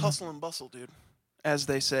away Russell from him. hustle and bustle, dude. As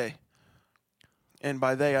they say. And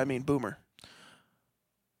by they, I mean Boomer.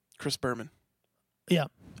 Chris Berman. Yeah.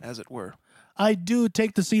 As it were. I do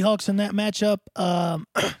take the Seahawks in that matchup.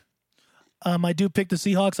 I do pick the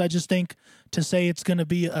Seahawks. I just think to say it's going to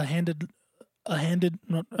be a handed.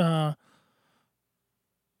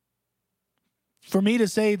 For me to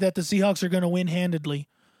say that the Seahawks are going to win handedly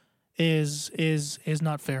is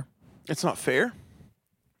not fair. It's not fair.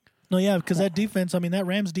 No, yeah, because that defense. I mean, that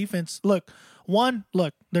Rams defense. Look,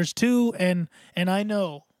 there's 2, and I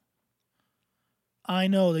know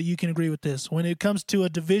that you can agree with this. When it comes to a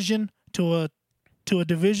division to a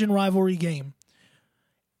division rivalry game,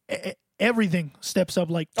 everything steps up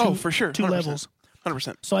like two, for sure. 2 100%. levels.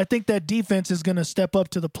 100%. So I think that defense is going to step up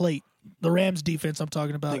to the plate. The Rams defense I'm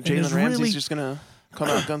talking about. I think And Jalen it's Ramsey's really, just going to Come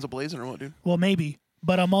out guns a-blazing or what, dude? Well, maybe.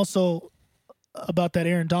 But I'm also about that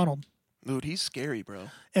Aaron Donald. Dude, he's scary, bro.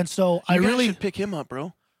 And so I You guys really should pick him up,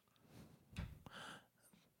 bro.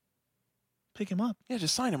 pick him up. Yeah,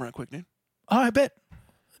 just sign him right quick, dude. All right, bet.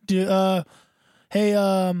 Hey,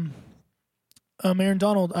 Aaron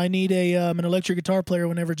Donald, I need an electric guitar player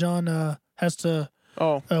whenever John has to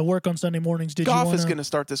Oh, work on Sunday mornings. Goff is going to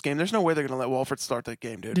start this game. There's no way they're going to let Walford start that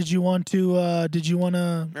game, dude. Did you want to?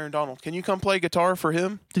 Aaron Donald, can you come play guitar for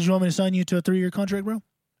him? Did you want me to sign you to a 3-year contract, bro?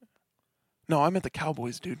 No, I meant the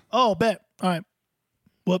Cowboys, dude. Oh, bet. All right.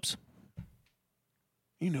 Whoops.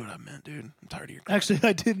 You know what I meant, dude. I'm tired of your. Actually,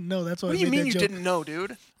 I didn't know. That's why What I do you made mean that you joke. didn't know,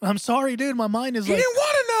 dude? I'm sorry, dude. My mind is You like didn't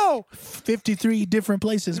want to know. 53 different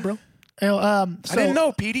places, bro. I didn't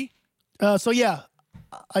know, Petey. So yeah,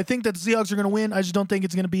 I think that the Seahawks are going to win. I just don't think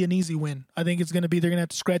it's going to be an easy win. I think it's going to be they're going to have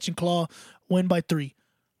to scratch and claw, win by 3.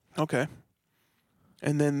 Okay.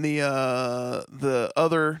 And then the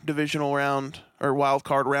other divisional round or wild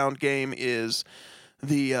card round game is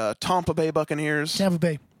the Tampa Bay Buccaneers Tampa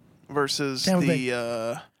Bay. versus Tampa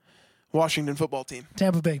the Washington football team.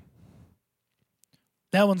 Tampa Bay.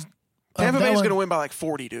 That one's Tampa that Bay's one- going to win by like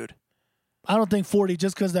 40, dude. I don't think 40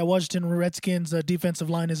 just because that Washington Redskins defensive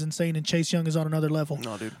line is insane and Chase Young is on another level.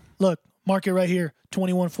 No, dude. Look, mark it right here,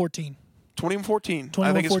 21-14. 2014.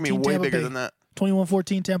 I think it's going to be 21-14 way Tampa bigger Bay. than that.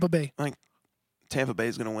 21-14 Tampa Bay. I think Tampa Bay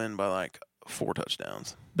is going to win by like 4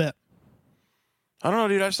 touchdowns. Bet. I don't know,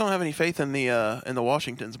 dude. I just don't have any faith in the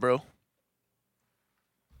Washingtons, bro.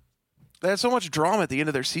 They had so much drama at the end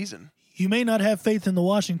of their season. You may not have faith in the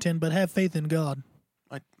Washington, but have faith in God,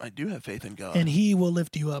 I do have faith in God. and He will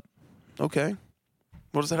lift you up. Okay.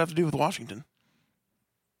 What does that have to do with Washington?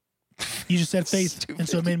 You just said faith, Stupid. and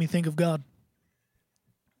so it made me think of God.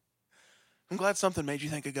 I'm glad something made you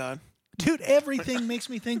think of God. Dude, everything makes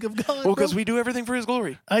me think of God. Well, because bro. we do everything for His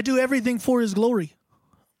glory. I do everything for His glory.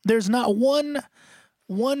 There's not 1%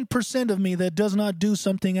 of me that does not do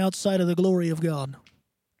something outside of the glory of God.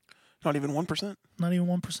 Not even 1%. Not even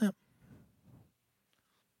 1%.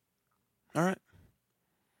 All right.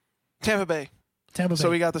 Tampa Bay. Tampa Bay. So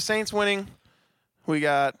we got the Saints winning. We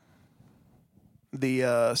got the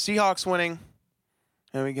Seahawks winning.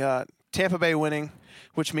 And we got Tampa Bay winning,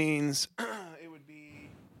 which means it would be,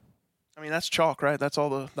 I mean, that's chalk, right? That's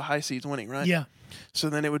all the high seeds winning, right? Yeah. So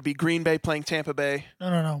then it would be Green Bay playing Tampa Bay.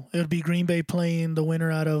 No. It would be Green Bay playing the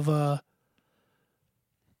winner out of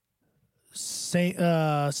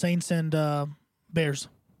Saints and Bears.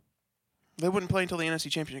 They wouldn't play until the NFC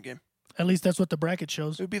Championship game. At least that's what the bracket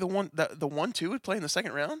shows. It would be the 1-2 would play in the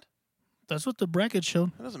second round? That's what the bracket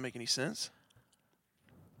showed. That doesn't make any sense.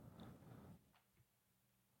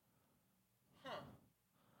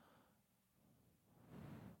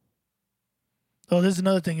 Oh, this is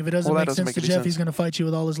another thing. If it doesn't Well, that make doesn't sense make to any Jeff, sense. he's going to fight you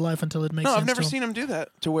with all his life until it makes No, sense I've never to him. seen him do that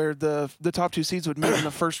to where the top 2 seeds would meet in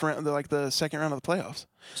the first round, like the second round of the playoffs.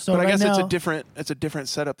 So But I right guess now, it's a different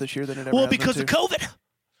setup this year than it ever well, has been, because of too. COVID.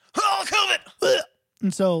 Oh, COVID.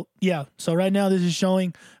 And so, yeah. So right now, this is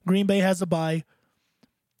showing Green Bay has a bye.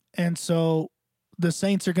 And so the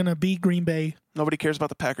Saints are going to beat Green Bay. Nobody cares about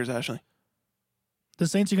the Packers, Ashley. The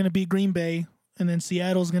Saints are going to beat Green Bay. And then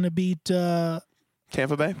Seattle's going to beat Tampa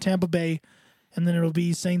Bay? Tampa Bay. And then it'll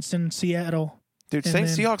be Saints and Seattle. Dude, And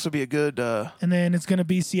Saints then- Seahawks would be a good And then it's going to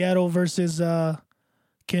be Seattle versus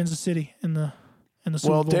Kansas City in the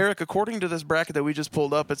Super well, Bowl. Derek, according to this bracket that we just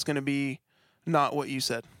pulled up, it's going to be not what you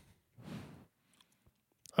said,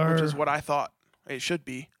 which is what I thought it should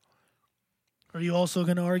be. Are you also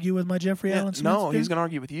going to argue with my Jeffrey Allen Smith? No, he's dude? going to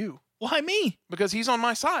argue with you Why me? because he's on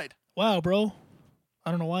my side. Wow, bro.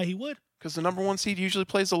 I don't know why he would. Because the number 1 seed usually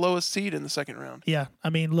plays the lowest seed in the second round. Yeah,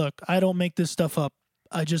 I mean, look, I don't make this stuff up.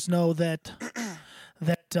 I just know that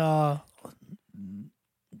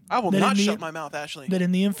I will That not in the- shut my mouth, Ashley. that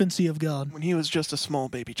in the infancy of God. When he was just a small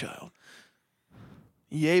baby child.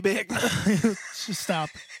 Yay big. Just stop.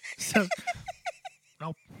 So,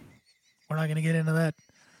 nope. We're not going to get into that.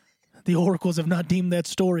 The oracles have not deemed that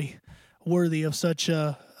story worthy of such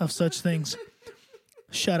things.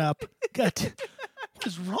 Shut up. God, what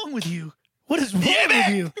is wrong with you? What is wrong with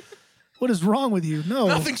you? What is wrong with you? No.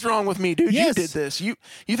 Nothing's wrong with me, dude. Yes. You did this. You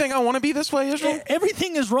think I want to be this way, Israel?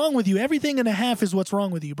 Everything is wrong with you. Everything and a half is what's wrong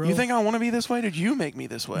with you, bro. You think I want to be this way? Did you make me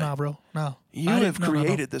this way? Nah, bro. No. You I have didn't- no, no, no.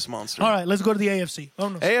 created this monster. All right, let's go to the AFC. Oh,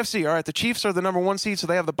 no. AFC. All right, the Chiefs are the number 1 seed, so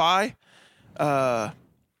they have the bye.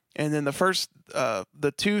 And then the 2-7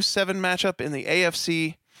 matchup in the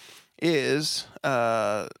AFC is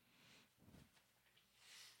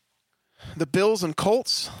the Bills and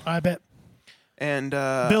Colts. I bet. And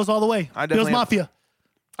Bills all the way. I Bills definitely have- Mafia.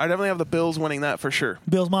 I definitely have the Bills winning that for sure.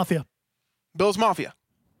 Bills Mafia. Bills Mafia.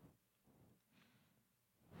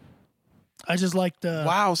 I just like the.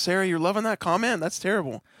 Wow, Sarah, you're loving that comment? That's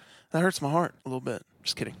terrible. That hurts my heart a little bit.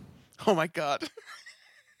 Just kidding. Oh, my God.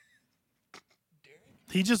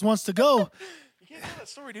 He just wants to go. You can't tell that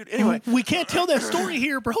story, dude. Anyway. We can't tell that story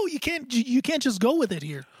here, bro. You can't just go with it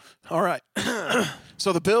here. All right.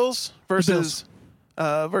 So the Bills versus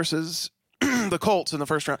the Colts in the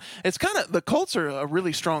first round. It's kind of the Colts are a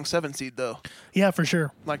really strong 7 seed though. Yeah, for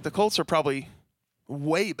sure. Like the Colts are probably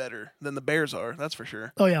way better than the Bears are. That's for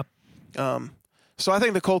sure. Oh yeah. So I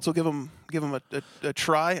think the Colts will give them a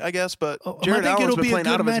try, I guess. But Jared I think Allen's it'll been be a playing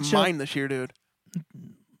out of good his matchup. mind this year, dude.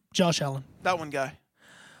 Josh Allen. That one guy.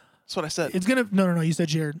 That's what I said. It's gonna. No. You said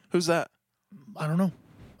Jared. Who's that? I don't know.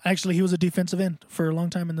 Actually, he was a defensive end for a long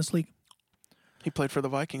time in this league. He played for the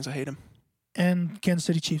Vikings. I hate him. And Kansas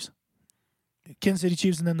City Chiefs. Kansas City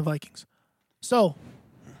Chiefs and then the Vikings. So,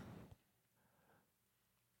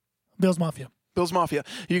 Bills Mafia. Bills Mafia.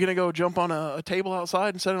 You gonna go jump on a table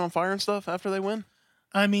outside and set it on fire and stuff after they win?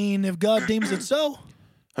 I mean, if God deems it so.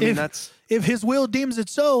 I mean, that's if His will deems it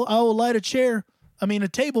so, I will light a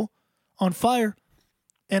table on fire,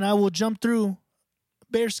 and I will jump through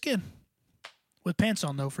bear skin with pants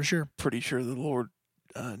on, though, for sure. pretty sure the Lord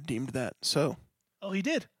deemed that. So, Oh, He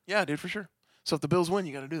did. yeah, dude, for sure. So if the Bills win,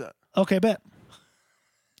 you got to do that. Okay, bet.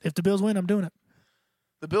 If the Bills win, I'm doing it.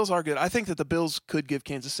 The Bills are good. I think that the Bills could give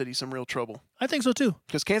Kansas City some real trouble I think so too.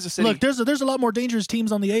 because Kansas City. Look, there's a lot more dangerous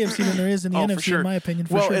teams on the AFC than there is in the Oh, for NFC, sure. in my opinion.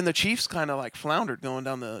 For well, sure. and the Chiefs kind of like floundered going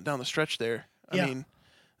down the stretch there. I Yeah. mean,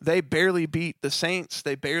 they barely beat the Saints.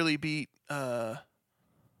 They barely beat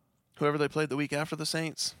whoever they played the week after the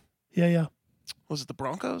Saints. yeah. Was it the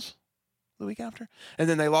Broncos the week after? And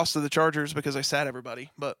then they lost to the Chargers because they sat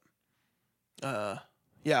everybody. But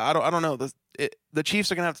yeah, I don't know. The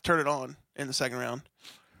Chiefs are gonna have to turn it on in the second round.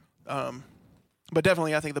 But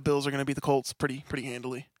definitely, I think the Bills are going to beat the Colts pretty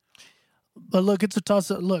handily. But look, it's a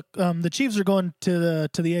toss-up. Look, the Chiefs are going to the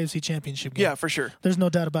AFC Championship game. Yeah, for sure. There's no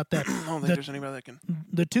doubt about that. I don't think there's anybody that can.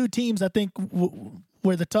 The two teams, I think,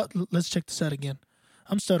 where the top. Let's check this out again.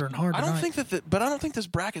 I'm stuttering hard I tonight. don't think but I don't think this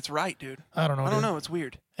bracket's right, dude. I don't know. I don't dude. know. It's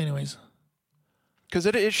weird Anyways, because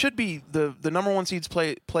it should be the number one seeds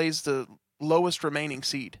plays the lowest remaining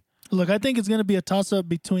seed. look, I think it's going to be a toss-up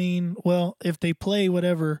between. Well, if they play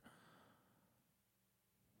whatever.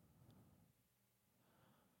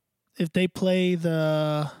 If they play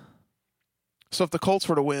the. So if the Colts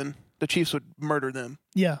were to win, the Chiefs would murder them.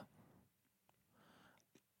 Yeah.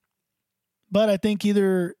 But I think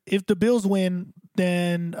either if the Bills win,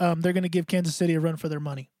 then they're going to give Kansas City a run for their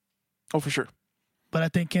money. Oh, for sure. But I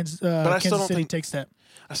think Kansas I still don't City think- takes that.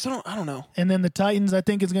 I don't know. And then the Titans, I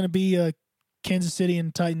think it's going to be a Kansas City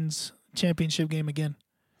and Titans championship game again.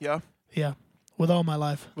 Yeah, Yeah, with all my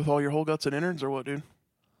life. with all your whole guts and innards, or what, dude?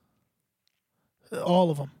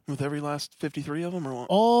 All of them. With every last 53 of them, or what?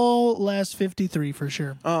 All last 53 for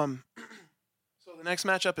sure. So the next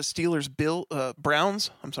matchup is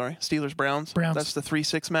Browns. I'm sorry, Steelers-Browns. Browns. That's the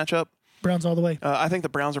 3-6 matchup. Browns all the way. I think the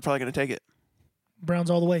Browns are probably going to take it Browns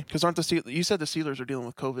all the way. because aren't the Steelers? You said the Steelers are dealing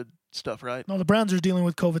with COVID stuff, right? No, the Browns are dealing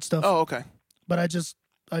with COVID stuff. Oh, okay. But I just,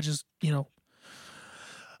 I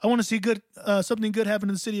want to see something good happen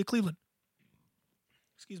in the city of Cleveland.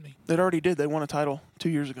 Excuse me. They already did. They won a title 2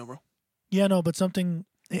 years ago, bro. Yeah, no, but something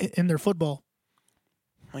in their football.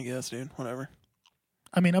 I guess, dude. Whatever.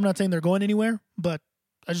 I mean, I'm not saying they're going anywhere, but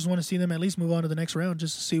I just want to see them at least move on to the next round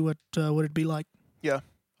just to see what it'd be like. Yeah,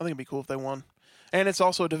 I think it'd be cool if they won. And it's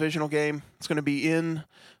also a divisional game. It's going to be in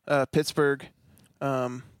Pittsburgh,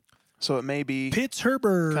 so it may be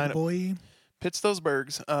Pittsburgh, kind of- boy. Pitts those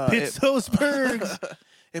Bergs. Pitts those Bergs.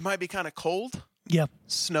 It might be kind of cold, Yeah.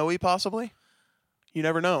 snowy, possibly. You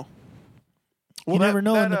never know. You never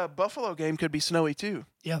know. That Buffalo game could be snowy too.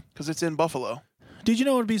 Yeah. because it's in Buffalo. Did you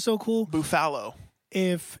know it would be so cool Buffalo.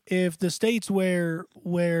 if the states where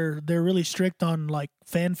they're really strict on like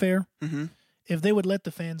fanfare, Mm-hmm. if they would let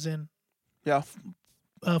the fans in Yeah,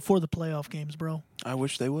 for the playoff games, bro. I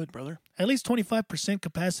wish they would, brother. At least 25%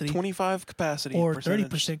 capacity 25 capacity or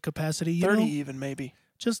percentage. 30% capacity. You 30 know? even maybe.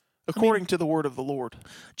 Just According to the word of the Lord.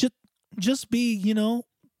 just be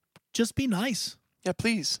just be nice. Yeah,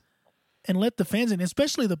 please. And let the fans in,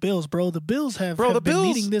 especially the Bills, bro. The Bills have Bro, the been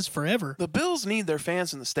Bills- needing this forever. The Bills need their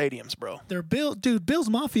fans in the stadiums, bro. Bills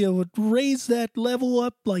Mafia would raise that level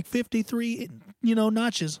up like 53,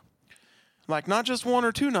 notches. Like not just one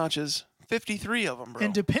or two notches, 53 of them, bro.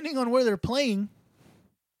 And depending on where they're playing,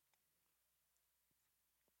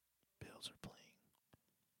 Bills are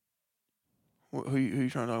playing. Who you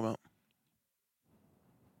trying to talk about?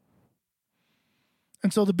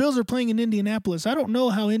 And so the Bills are playing in Indianapolis. I don't know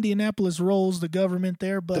how Indianapolis rolls the government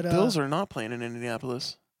there, but The Bills are not playing in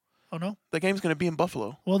Indianapolis. Oh no. The game's going to be in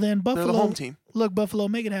Buffalo. Well then, Buffalo. They're the home team. Look, Buffalo,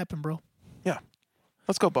 make it happen, bro. Yeah.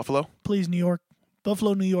 Let's go, Buffalo. Please, New York.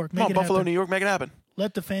 Buffalo, New York. Make Come on, it Buffalo, happen. New York, make it happen.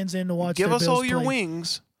 Let the fans in to watch. Give their us Bills all your play.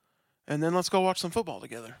 wings, and then let's go watch some football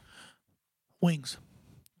together. Wings.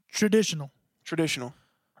 Traditional. Traditional.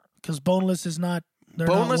 Because boneless is not. They're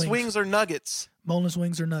Boneless not wings are nuggets. Boneless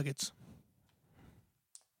wings are nuggets.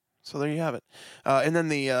 So there you have it. And then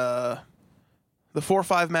the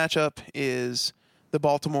 4-5 matchup is the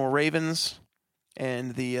Baltimore Ravens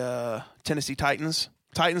and the Tennessee Titans.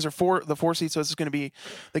 Titans are the 4 seed, so the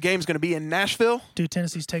game's going to be in Nashville. Dude,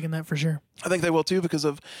 Tennessee's taking that for sure. I think they will too because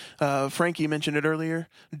of Frankie mentioned it earlier.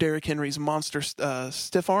 Derrick Henry's monster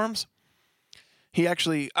stiff arms. He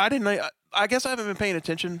actually, I guess I haven't been paying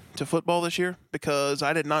attention to football this year because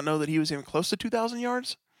I did not know that he was even close to 2,000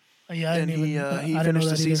 yards. Yeah, And he finished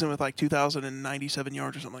the season either. with like 2,097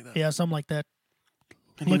 yards or something like that. Yeah, something like that.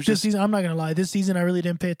 And he Look, was this just- season, I'm not going to lie. This season, I really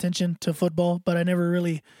didn't pay attention to football, but I never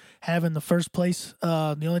really have in the first place.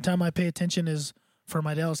 The only time I pay attention is for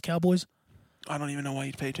my Dallas Cowboys I don't even know why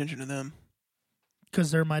you'd pay attention to them.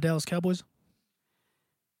 because they're my Dallas Cowboys.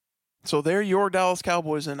 So they're your Dallas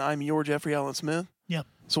Cowboys, and I'm your Jeffrey Allen Smith. Yeah.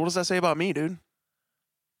 So what does that say about me, dude?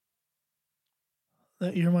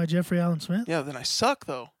 That you're my Jeffrey Allen Smith? Yeah, then I suck,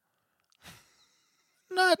 though.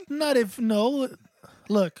 Not if, no.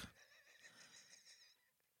 Look.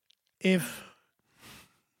 If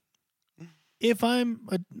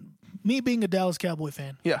me being a Dallas Cowboy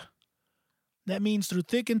fan, Yeah. that means through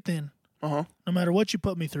thick and thin, Uh-huh. no matter what you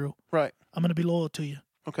put me through, Right. I'm going to be loyal to you.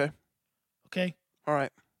 Okay. Okay? All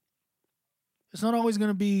right. It's not always going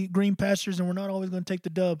to be green pastures and we're not always going to take the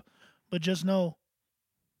dub, but just know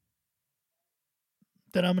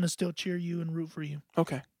that I'm going to still cheer you and root for you.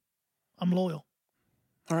 Okay. I'm loyal.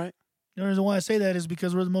 All right. The only reason why I say that is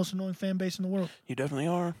because we're the most annoying fan base in the world. You definitely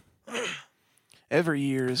are. Every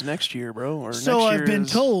year is next year, bro. Or So next I've year been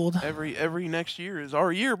is- told. Every next year is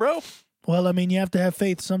our year, bro. Well, I mean, you have to have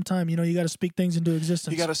faith sometime. You know, you got to speak things into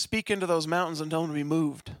existence. You got to speak into those mountains and tell them to be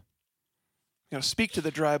moved. You got to speak to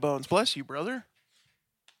the dry bones. Bless you, brother.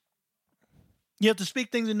 You have to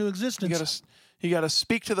speak things into existence. You got to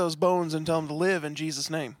speak to those bones and tell them to live in Jesus'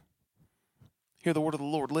 name. Hear the word of the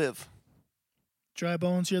Lord. Live. Dry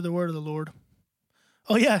bones, hear the word of the Lord.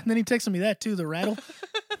 Oh, yeah. And then he texted me that, too, the rattle.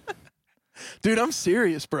 Dude, I'm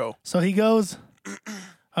serious, bro. So he goes, all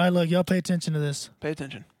right, look, y'all pay attention to this. Pay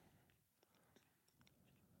attention.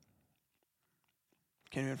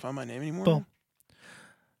 Can't even find my name anymore. Boom.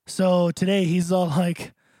 So today he's all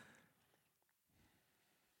like,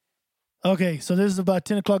 okay, so this is about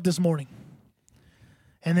 10 o'clock this morning.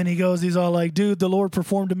 And then he's all like, dude, the Lord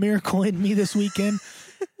performed a miracle in me this weekend.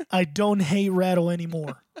 I don't hate Rattle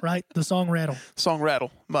anymore, right? The song Rattle. Song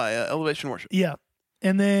Rattle by Elevation Worship. Yeah.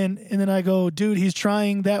 And then I go, dude, he's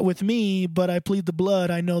trying that with me, but I plead the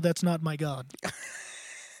blood. I know that's not my God.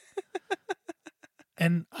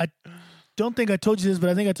 And I don't think I told you this, but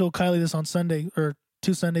I think I told Kylie this on Sunday or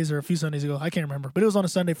 2 Sundays or a few Sundays ago. I can't remember, but it was on a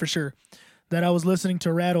Sunday for sure that I was listening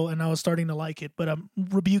to Rattle and I was starting to like it, but I'm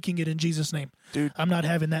rebuking it in Jesus' name. Dude, I'm not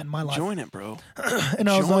having that in my life. join it, bro. And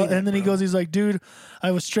I was Join like, it, and then he bro. goes, he's like, dude, I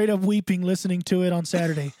was straight up weeping listening to it on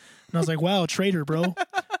Saturday. And I was like, wow, traitor, bro.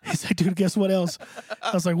 He's like, dude, guess what else? I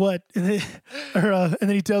was like, what? And then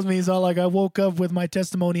he tells me, he's all like, I woke up with my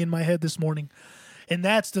testimony in my head this morning. And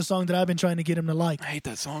that's the song that I've been trying to get him to like. I hate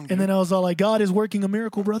that song, dude. And then I was all like, God is working a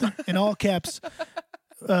miracle, brother, in all caps,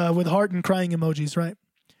 with heart and crying emojis, right?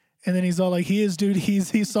 And then he's all like, he is, dude.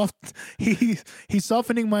 He's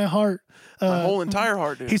softening my heart. my whole entire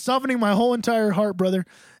heart, dude. He's softening my whole entire heart, brother.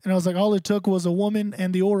 And I was like, all it took was a woman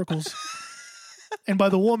and the oracles. And by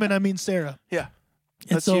the woman, I mean Sarah. Yeah.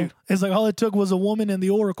 And That's so you. it's like all it took was a woman and the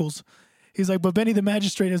oracles. He's like, but Benny the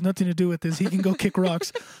magistrate has nothing to do with this. He can go kick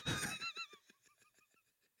rocks.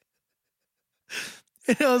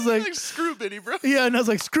 And I was like, screw Benny, bro. yeah, and I was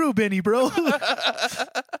like, screw Benny, bro.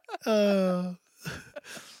 I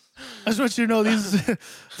just want you to know this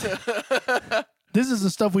is the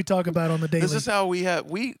stuff we talk about on the daily. This is how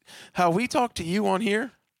how we talk to you on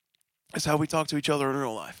here is how we talk to each other in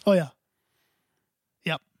real life. Oh yeah.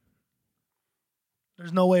 Yep.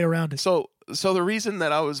 There's no way around it. So the reason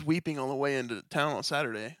that I was weeping on the way into town on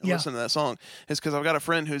Saturday and Yeah. listening to that song is because I've got a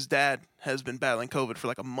friend whose dad has been battling COVID for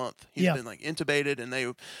like a month. He's Yeah. been like intubated, and they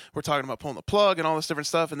were talking about pulling the plug and all this different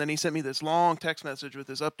stuff. And then he sent me this long text message with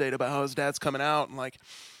this update about how his dad's coming out and like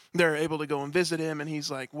they're able to go and visit him, and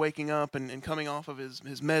he's like waking up and coming off of his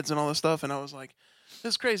meds and all this stuff. And I was like,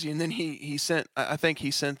 this is crazy. And then he sent, I think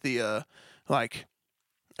he sent the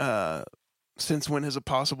since when has a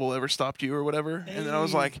possible ever stopped you or whatever. And then I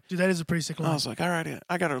was like, dude, that is a pretty sick line. I was like, all right,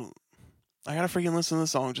 I gotta I gotta freaking listen to the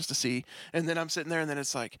song just to see. And then I'm sitting there, and then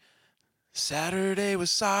it's like, Saturday was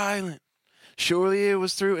silent. Surely it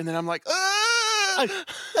was through. And then I'm like, ah!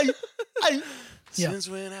 Since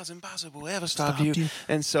when has impossible ever stopped you?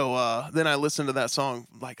 And so then I listened to that song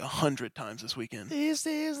like 100 times this weekend. This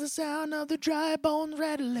is the sound of the dry bones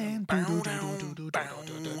rattling.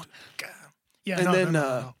 Yeah, And then,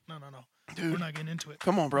 no. dude, We're not getting into it.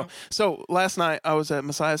 Come on, bro. No. So last night I was at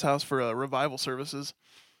Messiah's house for revival services,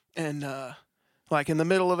 and like in the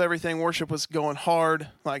middle of everything, worship was going hard.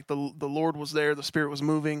 Like the Lord was there, the Spirit was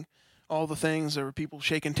moving, all the things. There were people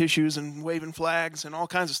shaking tissues and waving flags and all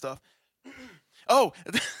kinds of stuff. Oh,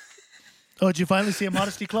 did you finally see a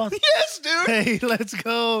modesty cloth? yes, dude. Hey, let's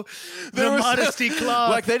go. The modesty cloth.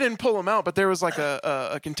 Like they didn't pull them out, but there was like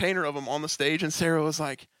a container of them on the stage, and Sarah was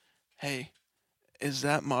like, "Hey, is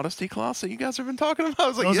that modesty cloths that you guys have been talking about?" I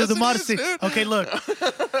was like, those yes, are the modesty. dude. Okay, look.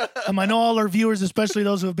 I know all our viewers, especially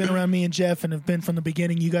those who have been around me and Jeff and have been from the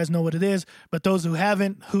beginning, you guys know what it is. But those who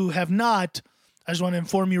haven't, who have not, I just want to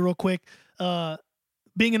inform you real quick.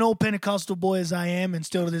 Being an old Pentecostal boy as I am, and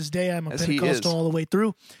still to this day, I'm a As he Pentecostal is. all the way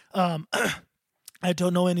through. I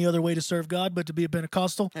don't know any other way to serve God but to be a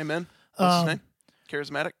Pentecostal. Amen. What's his name?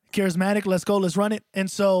 Charismatic. Charismatic, let's go, let's run it.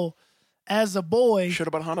 And so, as a boy, Should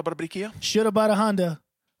have bought a Honda, but a Kia. should have bought a Honda,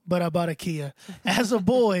 but I bought a Kia. As a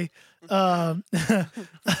boy,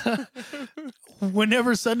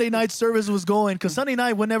 whenever Sunday night service was going, because Sunday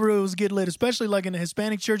night, whenever it was get lit, especially like in a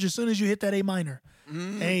Hispanic church, as soon as you hit that A minor,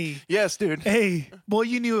 Yes, dude. hey, boy,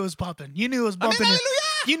 you knew it was popping. You knew it was bumping. hallelujah!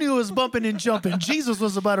 You knew it was bumping and jumping. Jesus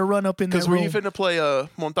was about to run up in that Because were you room. finna play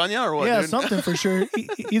Montaña or what, Yeah, dude? something for sure.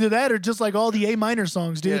 Either that or just like all the A minor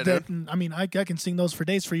songs, dude. Yeah, that I mean, I can sing those for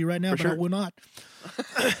days for you right now, but I sure. will not.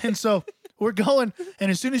 And so we're going,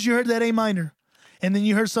 and as soon as you heard that A minor, and then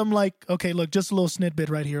you heard something like, okay, look, just a little snippet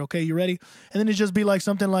right here. Okay, you ready? And then it just be like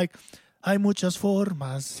something like, "Hay muchas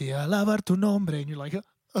formas de alabar tu nombre," and you're like,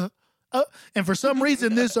 and for some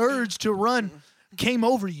reason, this urge to run came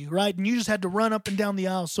over you, right? And you just had to run up and down the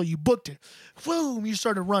aisle, so you booked it. Boom, you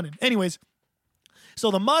started running. Anyways,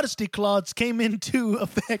 so the modesty cloths came into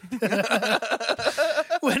effect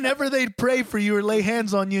whenever they'd pray for you or lay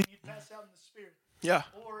hands on you, you'd pass out in the Spirit. Yeah.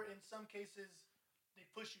 Or in some cases, they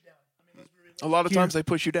push you down. I mean, let's be real. A lot of times they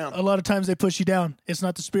push you down. A lot of times they push you down. It's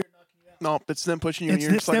not the Spirit knocking you out. No, it's them pushing you. It's,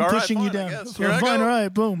 and you're it's just like, them all right, pushing fine, you I down. guess. You're Here I fine, go. all right,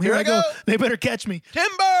 boom. Here I go. They better catch me.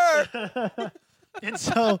 Timber!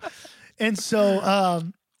 And so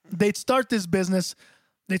they'd start this business.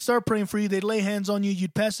 They'd start praying for you. They'd lay hands on you.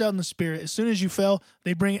 You'd pass out in the Spirit. As soon as you fell,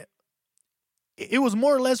 they'd bring it. It was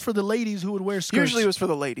more or less for the ladies who would wear skirts. Usually it was for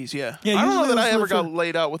the ladies, yeah. Yeah, I don't know usually that I it ever was got for-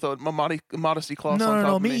 laid out with a modesty cloth No, on top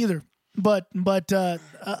no, of me either. But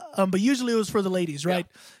usually it was for the ladies, right?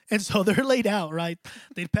 And so they're laid out, right?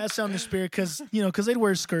 They'd pass out in the Spirit because they'd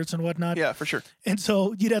wear skirts and whatnot. Yeah, for sure. And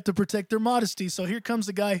so you'd have to protect their modesty. So here comes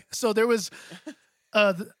the guy. So there was,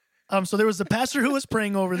 the pastor who was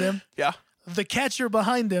praying over them, Yeah. the catcher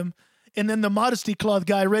behind them, and then the modesty cloth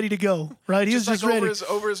guy ready to go. Right? He was just like ready.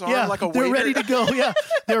 over his arm, Yeah, like a they're waiter. ready to go. Yeah,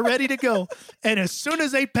 they're ready to go. And as soon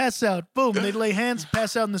as they pass out, boom, they lay hands,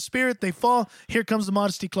 pass out in the Spirit, they fall. Here comes the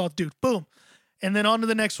modesty cloth dude. Boom. And then on to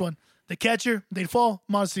the next one. The catcher, they fall,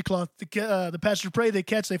 modesty cloth. The pastor pray, they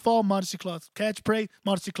catch, they fall, modesty cloth. Catch, pray,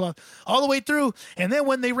 modesty cloth. All the way through. And then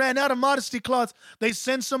when they ran out of modesty cloth, they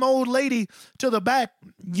sent some old lady to the back,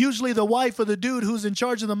 usually the wife of the dude who's in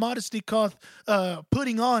charge of the modesty cloth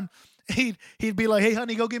putting on. He'd be like, "Hey,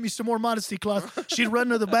 honey, go get me some more modesty cloth." She'd run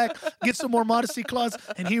to the back, get some more modesty cloths,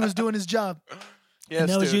 and he was doing his job. Yes, And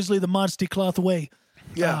that was dude. usually the modesty cloth way.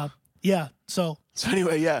 Yeah. Yeah. So So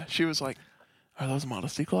anyway, yeah, she was like, "Are those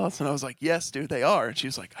modesty cloths?" And I was like, "Yes, dude, they are." And she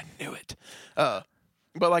was like, "I knew it."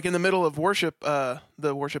 But like in the middle of worship, the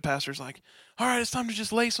worship pastor's like, "All right, it's time to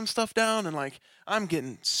just lay some stuff down." And like, I'm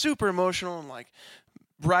getting super emotional and like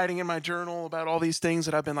writing in my journal about all these things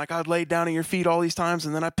that I've been like, I've laid down at your feet all these times,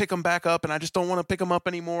 and then I pick them back up, and I just don't want to pick them up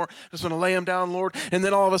anymore. I just want to lay them down, Lord. And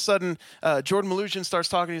then all of a sudden, Jordan Malusian starts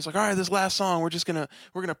talking. He's like, "All right, this last song, we're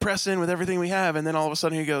gonna press in with everything we have." And then all of a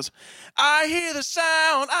sudden he goes, "I hear the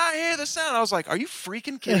sound, I hear the sound." I was like, "Are you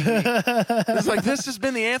freaking kidding me?" It's like, this has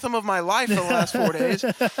been the anthem of my life for the last 4 days.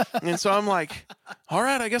 And so I'm like, all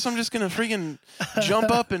right, I guess I'm just gonna freaking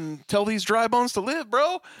jump up and tell these dry bones to live,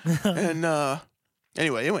 bro. And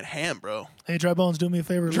anyway, it went ham, bro. hey, Dry Bones, do me a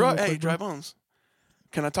favor. real Hey, quick, bro. Dry Bones.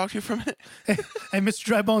 Can I talk to you for a minute? Hey, Mr.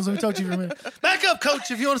 Dry Bones, let me talk to you for a minute. Back up, coach,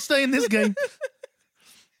 if you want to stay in this game.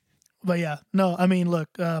 But yeah, no, I mean, look,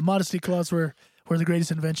 modesty cloths were the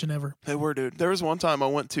greatest invention ever. They were, dude. There was one time I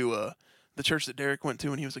went to the church that Derek went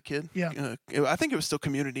to when he was a kid. Yeah. I think it was still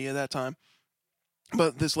Community at that time.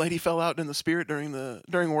 But this lady fell out in the spirit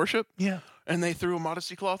during worship. Yeah. And they threw a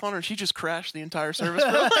modesty cloth on her, and she just crashed the entire service.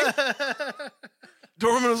 Bro.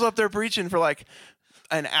 Dorman was up there preaching for like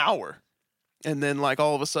an hour, and then like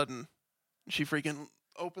all of a sudden, she freaking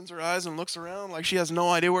opens her eyes and looks around like she has no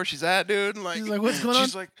idea where she's at, dude. And like, She's like, "What's going on?"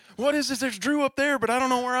 She's like, "What is this? There's Drew up there, but I don't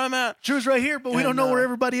know where I'm at." Drew's right here, but we don't know where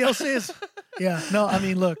everybody else is. Yeah. No, I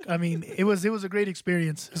mean, look, I mean, it was a great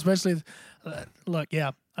experience, especially. Look,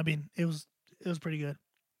 yeah, I mean, it was pretty good.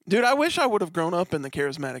 Dude, I wish I would have grown up in the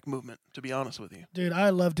charismatic movement, to be honest with you. Dude, I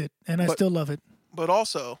loved it, and I still love it. But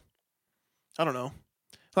also, I don't know.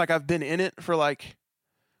 Like, I've been in it for like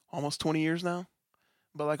almost 20 years now.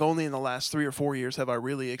 But like only in the last 3 or 4 years have I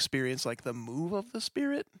really experienced like the move of the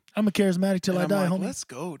Spirit. I'm a charismatic till I die, like, homie. Let's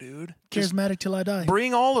go, dude. Charismatic till I die.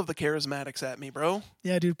 Bring all of the charismatics at me, bro.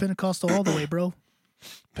 Yeah, dude, Pentecostal all the way, bro.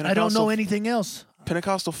 Pentecostal, I don't know anything else.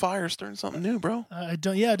 Pentecostal fire stirring something new, bro. I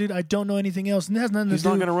don't. Yeah, dude, I don't know anything else, and it has nothing He's to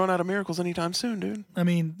do. not gonna run out of miracles anytime soon, dude. I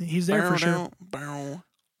mean, he's there for sure. Barrel.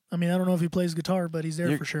 I mean, I don't know if he plays guitar, but he's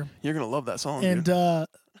there for sure. You're gonna love that song, and dude.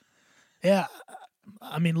 Yeah,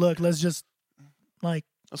 I mean, look, let's just like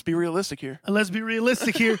let's be realistic here. Let's be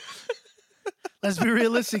realistic here. Let's be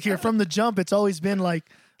realistic here. From the jump, it's always been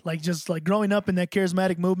like just like growing up in that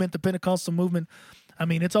charismatic movement, the Pentecostal movement. I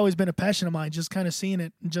mean, it's always been a passion of mine. Just kind of seeing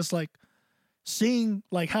it, and just like seeing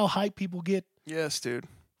like how hype people get. Yes, dude.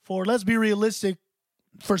 For let's be realistic,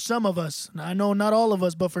 for some of us, now, I know not all of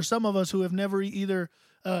us, but for some of us who have never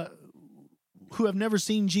who have never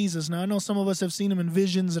seen Jesus. Now I know some of us have seen him in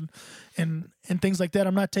visions and things like that.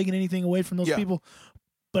 I'm not taking anything away from those people,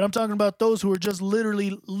 but I'm talking about those who are just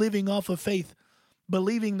literally living off of faith,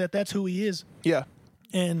 believing that that's who he is. Yeah.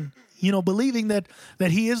 And believing that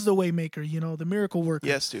he is the way maker, the miracle worker.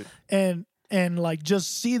 Yes, dude. And like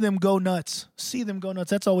just see them go nuts.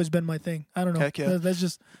 That's always been my thing. I don't know. Heck yeah. That's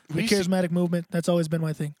just the charismatic movement. That's always been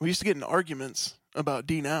my thing. We used to get in arguments about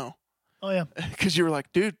D Now. Oh yeah. Because you were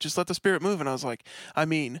like, dude, just let the Spirit move. And I was like, I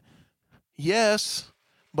mean, yes,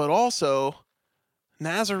 but also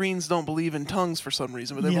Nazarenes don't believe in tongues for some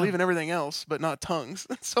reason, but they believe in everything else, but not tongues.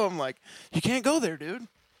 So I'm like, you can't go there, dude.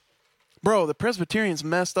 Bro, the Presbyterians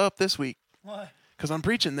messed up this week. Why? Because I'm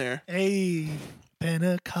preaching there. Hey,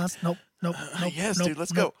 Pentecost. Nope. Yes, nope, dude,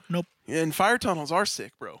 let's go. Nope. And fire tunnels are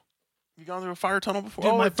sick, bro. You gone through a fire tunnel before?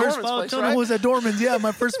 Dude, my first fire tunnel was at Dorman's. Yeah,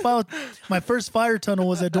 my first fire tunnel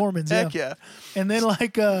was at Dorman's. Heck yeah. And then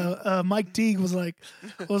like Mike Teague was like,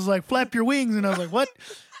 flap your wings, and I was like, what?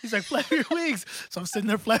 He's like, flap your wings. So I'm sitting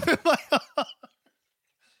there flapping my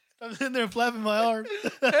arm.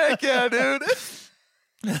 Heck yeah, dude.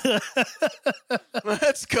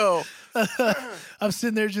 Let's go. I'm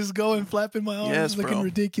sitting there just going, flapping my arms, looking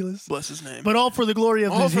ridiculous. Bless his name. But all for the glory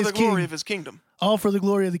of his king. Glory of his kingdom. All for the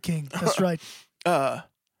glory of the king. That's right. So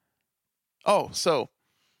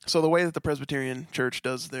the way that the Presbyterian Church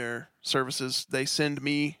does their services, they send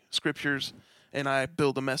me scriptures, and I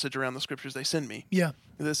build a message around the scriptures they send me. Yeah.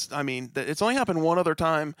 It's only happened one other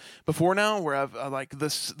time before now where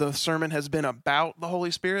the sermon has been about the Holy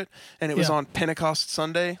Spirit, and it was on Pentecost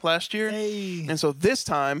Sunday last year. Hey. And so this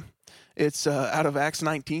time it's out of Acts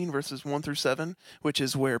 19 verses 1-7, which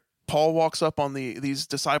is where Paul walks up on these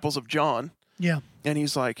disciples of John. Yeah. And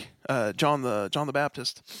he's like, John the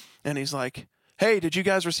Baptist, and he's like, "Hey, did you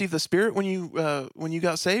guys receive the Spirit when you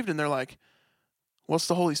got saved?" And they're like, "What's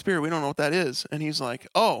the Holy Spirit? We don't know what that is." And he's like,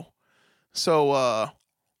 "Oh, so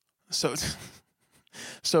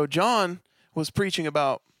John was preaching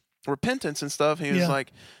about repentance and stuff. He was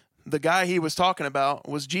like, the guy he was talking about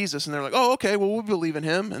was Jesus." And they're like, "Oh, okay, well, we believe in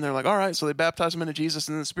him." And they're like, "All right." So they baptize him into Jesus,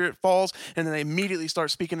 and then the Spirit falls, and then they immediately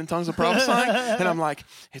start speaking in tongues and prophesying. And I'm like,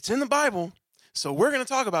 it's in the Bible, so we're going to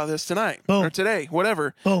talk about this tonight or today,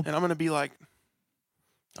 whatever. And I'm going to be like,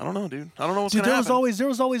 I don't know, dude. I don't know what's going to happen. There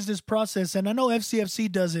was always this process, and I know FCFC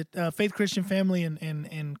does it, Faith Christian Family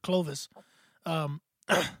in Clovis.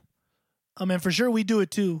 I mean, for sure we do it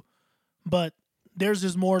too, but theirs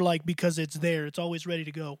is more like because it's there. It's always ready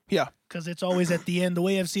to go. Yeah. Because it's always at the end. The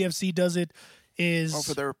way FCFC does it is... Oh,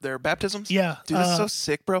 for their baptisms? Yeah. Dude, that's so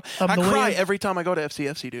sick, bro. I cry every time I go to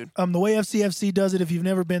FCFC, dude. The way FCFC does it, if you've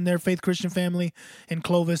never been there, Faith Christian Family in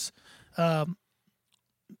Clovis, they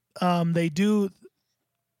do...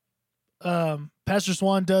 Pastor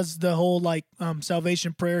Swan does the whole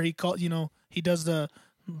salvation prayer. He does the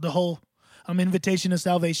whole invitation to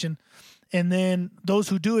salvation, and then those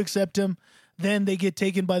who do accept him, then they get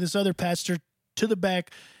taken by this other pastor to the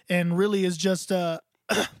back, and really is just to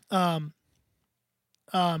the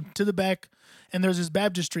back, and there's this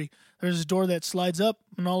baptistry. There's this door that slides up,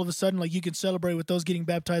 and all of a sudden, you can celebrate with those getting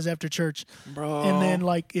baptized after church, bro. And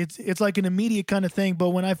then it's like an immediate kind of thing.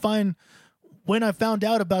 But when I find when I found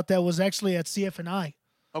out about that was actually at CFNI.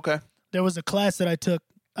 Okay. There was a class that I took,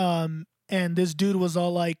 and this dude was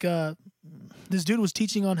all like, this video was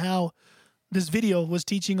teaching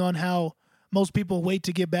on how most people wait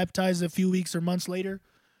to get baptized a few weeks or months later,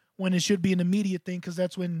 when it should be an immediate thing, because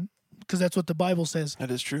that's what the Bible says.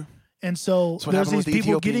 That is true. And so there's these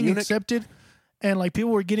people getting accepted, and like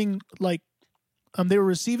people were getting like, they were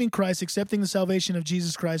receiving Christ, accepting the salvation of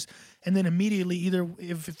Jesus Christ, and then immediately, either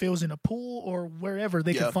if it was in a pool or wherever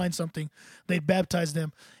they could find something, they'd baptize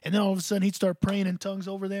them. And then all of a sudden he'd start praying in tongues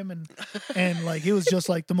over them, and like it was just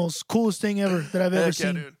like the most coolest thing ever that I've ever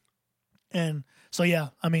seen. Dude. And so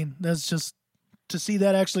I mean, that's just, to see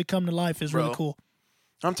that actually come to life is really cool.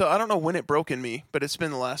 I don't know when it broke in me, but it's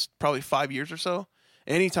been the last probably 5 years or so.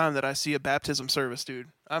 Anytime that I see a baptism service, dude,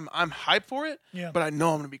 I'm hyped for it. Yeah. But I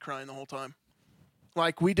know I'm gonna be crying the whole time.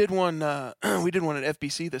 Like we did one at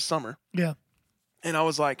FBC this summer. Yeah. And I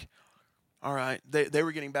was like, all right, they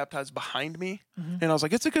were getting baptized behind me, and I was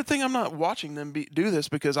like, it's a good thing I'm not watching them do this,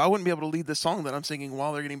 because I wouldn't be able to lead the song that I'm singing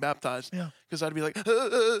while they're getting baptized. Yeah. Because I'd be like,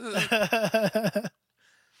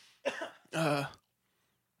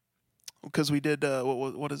 because we did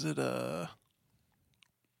what is it?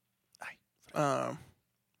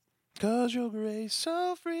 Cause your grace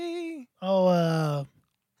so free. Oh,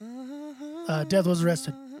 Death Was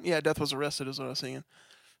Arrested. Yeah, Death Was Arrested is what I was singing,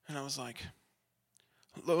 and I was like,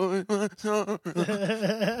 Lord, my soul,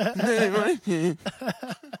 my king.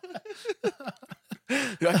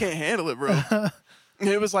 Dude, I can't handle it, bro.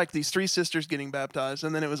 It was like these three sisters getting baptized,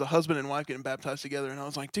 and then it was a husband and wife getting baptized together, and I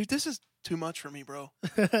was like, dude, this is too much for me, bro.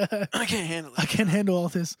 I can't handle it. I can't handle all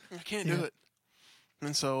this. I can't do it.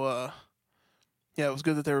 And so, it was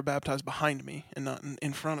good that they were baptized behind me and not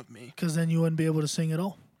in front of me. Because then you wouldn't be able to sing at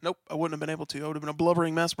all. Nope, I wouldn't have been able to. I would have been a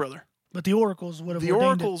blubbering mess, brother. But the oracles would have would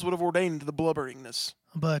have ordained the blubberingness.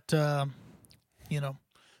 But, the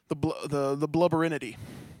blubberinity.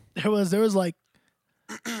 There was like,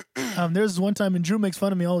 there's one time, and Drew makes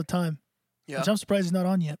fun of me all the time. Yeah. Which I'm surprised he's not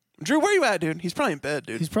on yet. Drew, where you at, dude? He's probably in bed,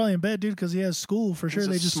 dude. He's probably in bed, dude, because he has school for sure.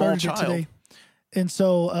 They just started it today. And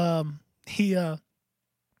so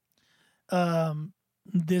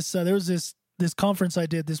there was this conference I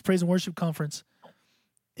did, this praise and worship conference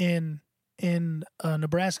in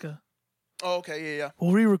Nebraska. Oh, okay, yeah.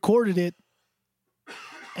 Well, we recorded it,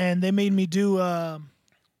 and they made me do I'm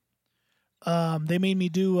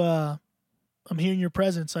Hearing Your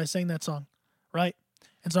Presence. I sang that song, right?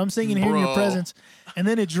 And so I'm singing Hearing Your Presence, and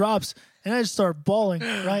then it drops, and I just start bawling,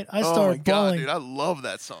 right? I start bawling. God, dude, I love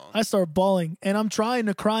that song. I start bawling, and I'm trying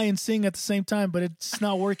to cry and sing at the same time, but it's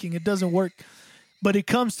not working. It doesn't work. But it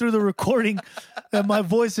comes through the recording that my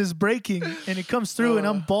voice is breaking, and it comes through, and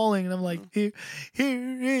I'm bawling, and I'm like, here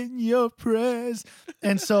in your presence.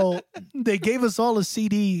 And so they gave us all a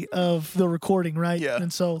CD of the recording, right? Yeah.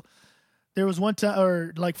 And so there was one time,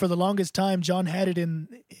 or like for the longest time, John had it in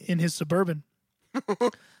his Suburban,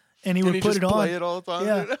 and he would put it on. Play it all the time.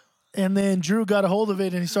 Yeah. And then Drew got a hold of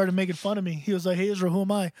it, and he started making fun of me. He was like, "Hey, Israel, who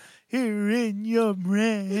am I? Here in your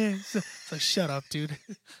presence." It's like, shut up, dude.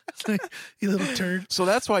 It's like, you little turd. So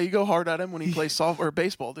that's why you go hard at him when he plays soft or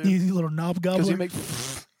baseball, dude. You little knob gobbler. Because he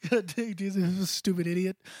makes. Dude, he's a stupid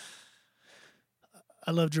idiot.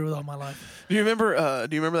 I love Drew with all my life. Do you remember?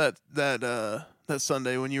 That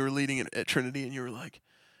Sunday when you were leading at Trinity, and you were like,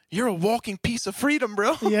 "You're a walking piece of freedom,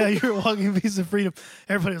 bro." Yeah, you're a walking piece of freedom.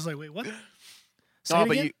 Everybody was like, "Wait, what?" No,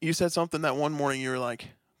 but you said something that one morning. You were like,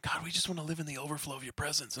 "God, we just want to live in the overflow of your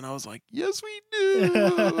presence." And I was like, "Yes, we do."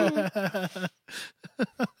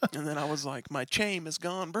 And then I was like, "My chain is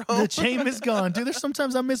gone, bro." The chain is gone. Dude, there's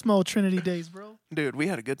sometimes I miss my old Trinity days, bro. Dude, we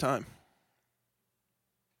had a good time.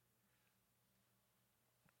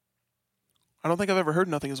 I don't think I've ever heard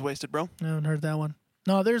Nothing Is Wasted, bro. I haven't heard that one.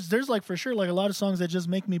 No, there's like for sure like a lot of songs that just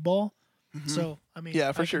make me bawl. Mm-hmm. So, I mean,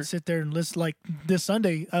 yeah, for I sure. can sit there and listen. Like this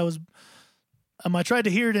Sunday, I tried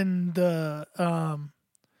to hear it in the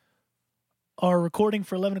our recording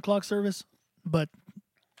for 11 o'clock service, but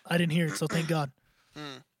I didn't hear it, so thank God.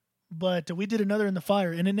 But we did another in the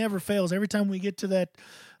fire, and it never fails. Every time we get to that,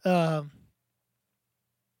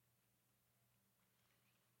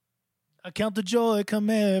 I count the joy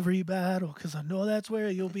come every battle, because I know that's where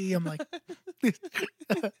you'll be. I'm like,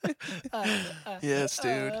 yes,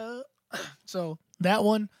 dude. So that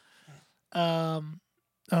one,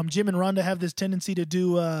 Jim and Rhonda have this tendency to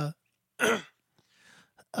do,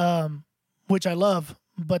 which I love,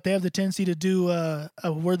 but they have the tendency to do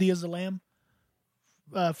 "Worthy Is the Lamb"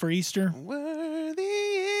 for Easter.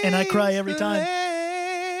 And I cry every time.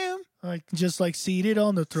 Like just like seated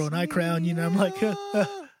on the throne, I crown you. And I'm like,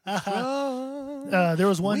 there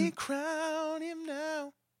was one. We crown him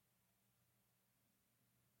now.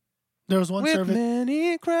 There was one with service.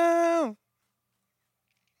 many crowns.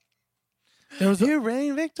 There was You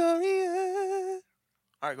reign victorious.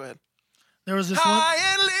 All right, go ahead. there was this one. High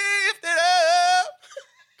and lifted up.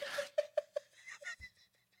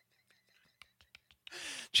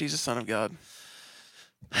 Jesus, Son of God.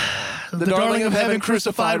 The darling of heaven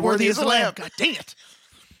crucified, worthy is the Lamb. God dang it.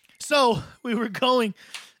 So we were going.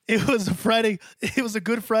 It was a Friday. It was a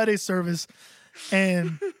Good Friday service,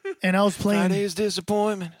 and I was playing. Friday's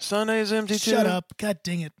disappointment. Sunday's empty too. Shut up! God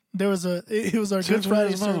dang it! It was our Good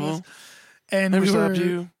Friday service, and Never we stopped were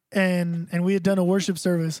you. and we had done a worship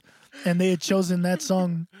service, and they had chosen that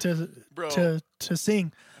song Bro. to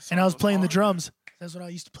sing, and I was playing the drums. That's when I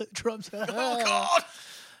used to play the drums. Oh, God.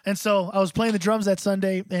 And so I was playing the drums that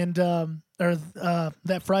Sunday, and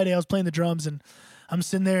that Friday I was playing the drums, and I'm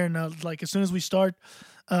sitting there, and like as soon as we start,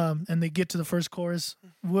 and they get to the first chorus,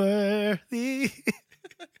 worthy,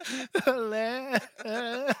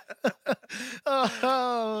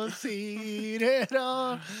 oh, seated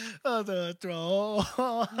on the throne,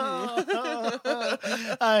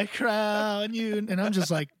 I crown you, and I'm just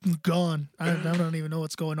like gone. I don't even know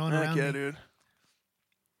what's going on around Heck yeah, me. dude.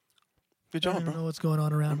 Good I job, don't even bro. know what's going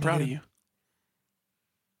on around I'm me. proud dude. of you.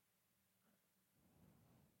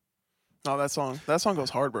 Oh, that song goes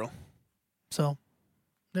hard, bro. So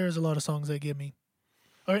there's a lot of songs that get me.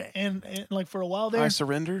 And like for a while there, I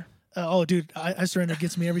surrender, oh dude, I surrender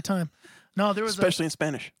gets me every time. No, there was especially in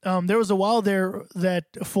Spanish. there was a while there that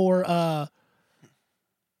for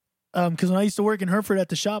because when I used to work in Hereford at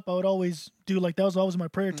the shop, I would always do like that was always my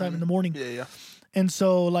prayer time in the morning. Yeah, yeah. And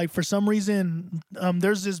so like for some reason,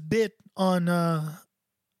 there's this bit on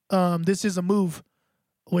This Is a Move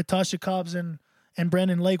with Tasha Cobbs and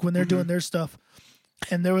Brandon Lake when they're doing their stuff.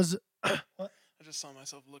 And there was I just saw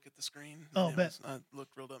myself look at the screen. Oh, and bet. I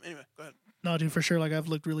looked real dumb. Anyway, go ahead. no dude for sure, like I've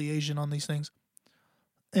looked really Asian on these things.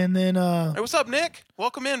 And then Hey, what's up, Nick?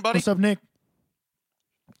 Welcome in, buddy. what's up, Nick?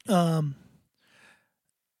 And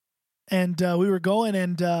we were going,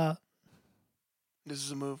 and This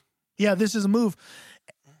is a move. yeah, This Is a Move,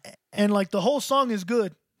 and like the whole song is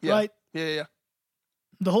good, Yeah. right? Yeah, yeah, yeah.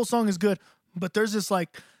 The whole song is good, but there's this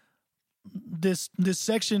like this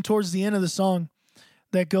section towards the end of the song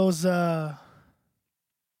that goes, oh,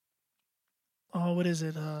 what is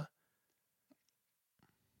it?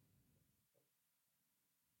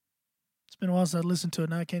 It's been a while since I listened to it.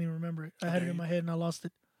 Now I can't even remember it. I had it in my head and I lost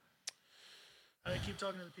it. I keep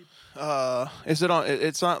talking to the people. Is it on?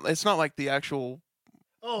 It's not like the actual.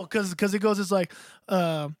 Oh, because it goes, it's like,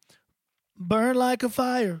 burn like a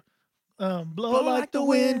fire, blow like the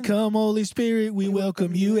wind, come Holy Spirit, we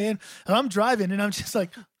welcome you in. And I'm driving and I'm just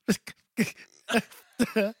like,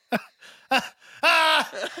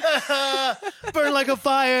 burn like a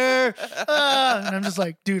fire. And I'm just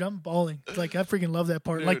like, dude, I'm bawling. Like, I freaking love that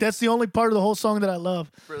part. Dude. Like, that's the only part of the whole song that I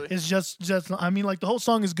love. Really? It's just, I mean, like, the whole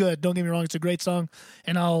song is good. Don't get me wrong. It's a great song.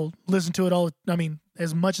 And I'll listen to it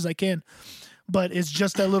as much as I can. But it's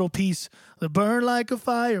just that little piece. The burn like a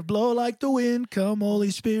fire, blow like the wind, come Holy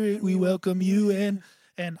Spirit, we welcome you in.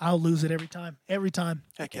 And I'll lose it every time. Every time.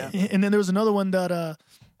 Heck yeah. And then there was another one that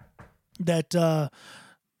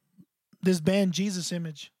this band Jesus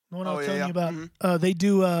Image, the one I was telling you about, they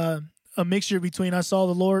do a mixture between I Saw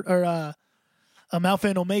the Lord or Alpha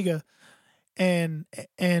and Omega and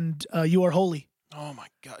You Are Holy. Oh my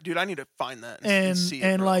God, dude! I need to find that And see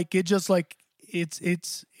it, bro. like it just like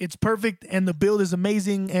it's perfect and the build is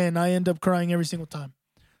amazing and I end up crying every single time.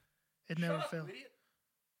 It never fails.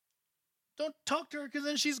 Don't talk to her because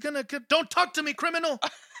then she's gonna. Don't talk to me, criminal.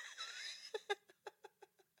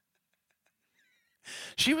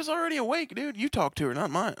 She was already awake, dude. You talked to her, not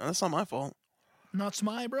mine. That's not my fault. Not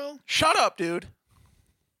Smy, bro. Shut up, dude.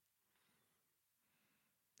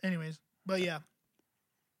 Anyways, but yeah,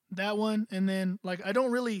 that one, and then like I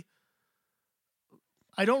don't really.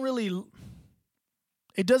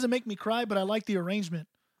 It doesn't make me cry, but I like the arrangement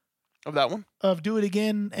Of that one? of Do It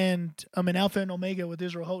Again and I'm in Alpha and Omega with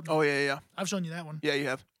Israel Houghton. Oh yeah, yeah. I've shown you that one. Yeah, you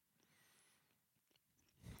have.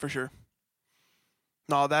 For sure.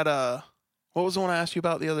 No, that what was the one I asked you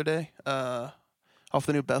about the other day? Off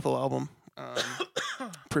the new Bethel album.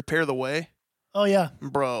 Prepare the Way. Oh yeah,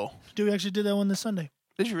 Bro. dude, we actually did that one this Sunday.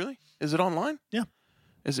 Did you really? Is it online? Yeah.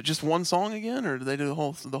 Is it just one song again, or do they do the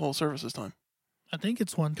whole service this time? I think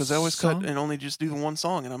it's one. Because they always song. cut and only just do the one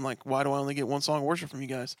song, and I'm like, why do I only get one song of worship from you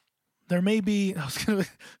guys? There may be. I was gonna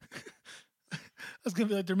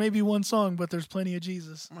be like, there may be one song, but there's plenty of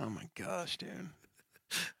Jesus. Oh my gosh, dude.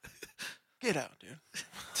 Get out, dude.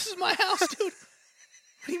 This is my house, dude.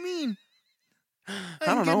 What do you mean? I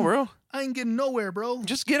don't know, bro. I ain't getting nowhere, bro.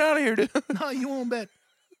 Just get out of here, dude. No, you won't bet.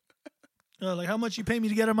 Like, how much you pay me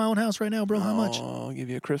to get out of my own house right now, bro? How much? I'll give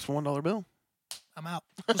you a crisp $1 bill. I'm out.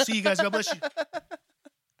 We'll see you guys. God bless you.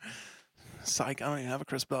 Psych, I don't even have a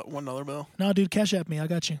crisp $1 bill. No, dude, cash app me. I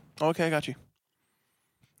got you. Okay, I got you.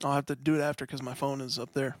 I'll have to do it after because my phone is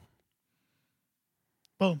up there.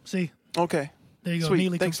 Boom. See, Okay. there you go. Sweet.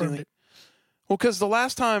 Neely Thanks, confirmed Neely. it. Well, because the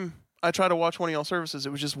last time I tried to watch one of y'all services,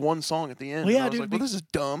 it was just one song at the end. Well, yeah, and I was dude, like, well, this is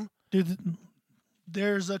dumb. Dude,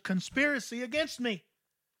 there's a conspiracy against me.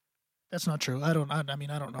 That's not true. I mean,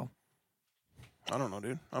 I don't know. I don't know,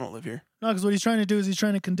 dude. I don't live here. No, because what he's trying to do is he's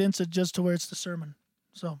trying to condense it just to where it's the sermon.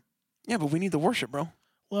 So, Yeah, but we need the worship, bro.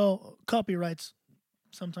 well, copyrights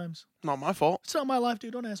sometimes. Not my fault. It's not my life,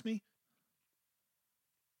 dude. Don't ask me.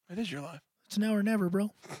 It is your life. It's now or never,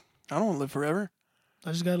 bro. I don't want to live forever.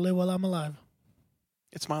 I just got to live while I'm alive.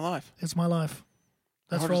 It's my life. It's my life.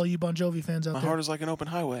 That's heart for is- all you Bon Jovi fans out My there. heart is like an open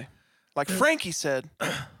highway. Like Frankie said,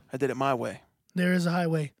 I did it my way. There is a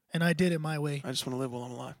highway, and I did it my way. I just want to live while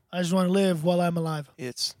I'm alive. I just want to live while I'm alive.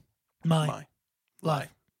 It's My my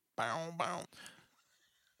life. Bow, bow.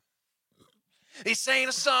 This ain't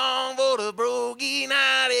a song for the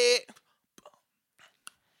broken-hearted.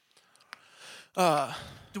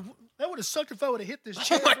 Dude, that would have sucked if I would have hit this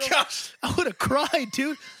chair. Oh my bro. gosh. I would have cried,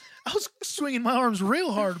 dude. I was swinging my arms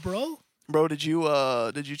real hard, bro. Bro, did you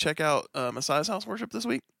check out Messiah's House Worship this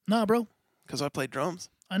week? Nah, bro. Because I played drums.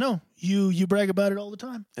 I know. You brag about it all the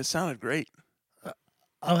time. It sounded great.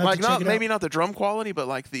 I'll have Like to check not it maybe out. not the drum quality, but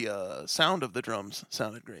like the sound of the drums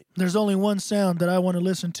sounded great. There's only one sound that I want to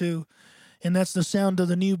listen to, and that's the sound of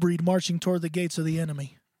the new breed marching toward the gates of the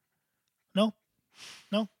enemy. No?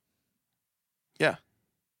 No? Yeah.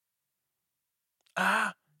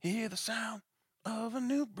 I hear the sound of a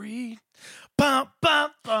new breed Bum,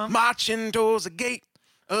 bum, bum. marching towards the gate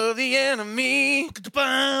of the enemy.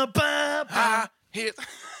 Bum, bum, I hear.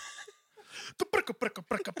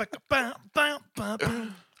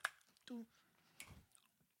 bum.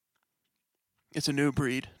 It's a new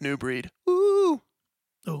breed. New breed. Ooh.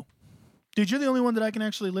 Oh. Dude, you're the only one that I can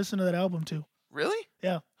actually listen to that album to. Really?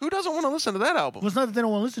 Yeah. Who doesn't want to listen to that album? Well, it's not that they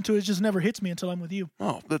don't want to listen to it. It just never hits me until I'm with you.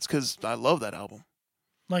 Oh, that's because I love that album.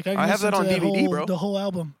 Like I, can I have listen that on to DVD, whole, bro. The whole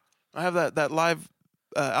album. I have that live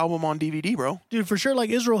album on DVD, bro. Dude, for sure, like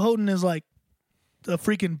Israel Houghton is like a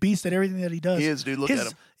freaking beast at everything that he does. He is, dude. Look his, at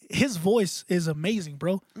him. His voice is amazing,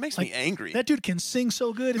 bro. It makes Like, me angry. That dude can sing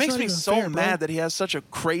so good. It It's makes not me even so fair, mad bro. that he has such a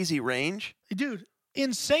crazy range. Dude,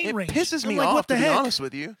 insane It range. pisses I'm me like, off, what the to be heck? honest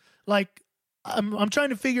with you. Like, I'm trying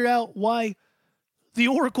to figure out why the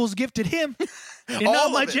Oracles gifted him and All not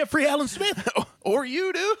of my it. Jeffrey Allen Smith. Or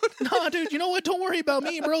you, dude. Nah, dude, you know what? Don't worry about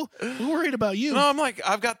me, bro. We're worried about you. No, I'm like,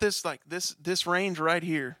 I've got this this range right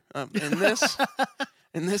here.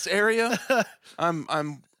 In this area,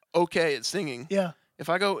 I'm okay at singing. Yeah. If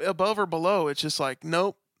I go above or below, it's just like,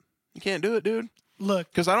 nope, you can't do it, dude. Look,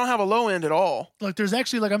 Because I don't have a low end at all. there's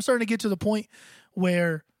actually like I'm starting to get to the point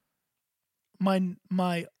where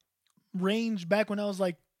my range back when I was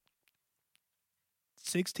like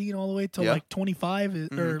 16 all the way to Yeah. like 25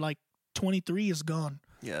 or like 23 is gone.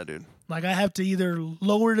 Yeah, dude. Like I have to either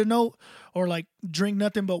lower the note or like drink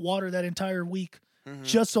nothing but water that entire week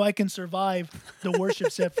just so I can survive the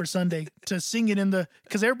worship set for Sunday to sing it in the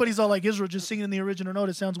because everybody's all like Israel just singing in the original note.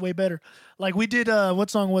 It sounds way better. Like we did what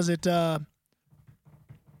song was it?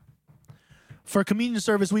 For communion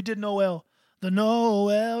service we did Noel. The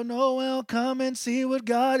Noel, come and see what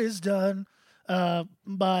God has done by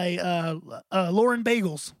Lauren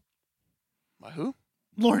Bagels. By who?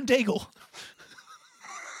 Lauren Daigle.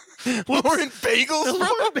 Lauren Bagels, The bro?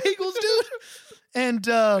 Lauren Bagels,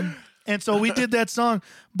 dude. And so we did that song,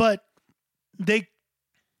 but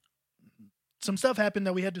some stuff happened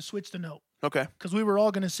that we had to switch the note Okay. because we were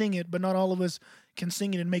all going to sing it, but not all of us can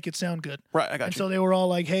sing it and make it sound good. Right, I got And you. so they were all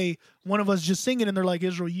like, "Hey, one of us just sing it," and they're like,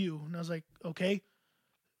 "Israel, you." And I was like, "Okay,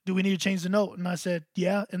 do we need to change the note?" And I said,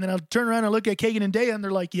 "Yeah." And then I turn around and look at Kagan and Daya, and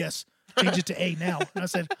they're like, "Yes, change it to A now." And I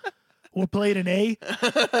said, "We'll play it in A."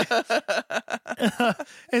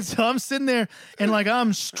 And so I'm sitting there, and like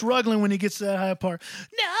I'm struggling when he gets to that high part.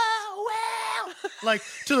 No, well, like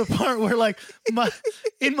to the part where like in my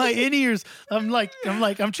in ears, I'm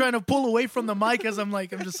trying to pull away from the mic as I'm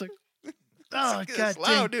just like, oh It's god,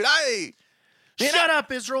 loud, dang. dude. Hey. Shut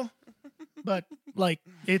up, Israel. But like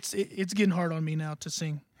it's getting hard on me now to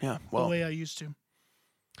sing Yeah, the well, way I used to.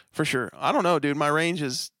 for sure. I don't know, dude. My range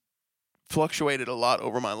has fluctuated a lot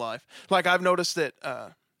over my life. Like I've noticed that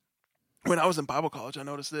when I was in Bible college, I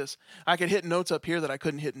noticed this. I could hit notes up here that I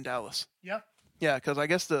couldn't hit in Dallas. Yeah. Yeah, because I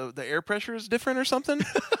guess the air pressure is different or something.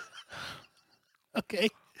 Okay.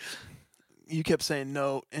 you kept saying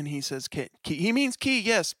note, and he says key. He means key,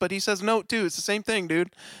 yes, but he says note too. It's the same thing,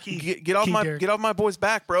 dude. Key. Get off Key, Derek. get off my boy's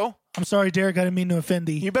back, bro. I'm sorry, Derek. I didn't mean to offend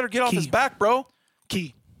thee. You better get off Key. his back, bro.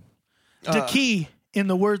 Key. The key, in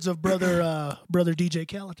the words of brother DJ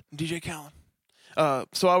Khaled. DJ Khaled.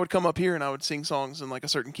 So I would come up here and I would sing songs in like a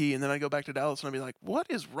certain key, and then I go back to Dallas and I'd be like, "What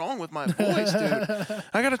is wrong with my voice, dude?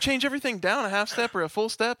 I got to change everything down a half step or a full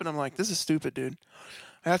step," and I'm like, "This is stupid, dude."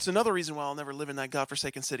 That's another reason why I'll never live in that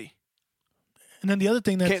godforsaken city. And then the other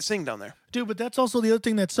thing that Can't sing down there. dude, but that's also the other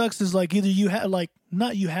thing that sucks is like either you have like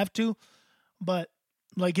not you have to, but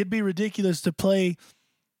like it'd be ridiculous to play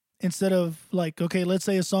instead of like okay, let's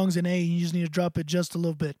say a song's in A, and you just need to drop it just a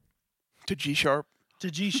little bit To G sharp.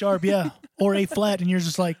 to G sharp, yeah, or A flat, and you're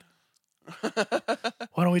just like,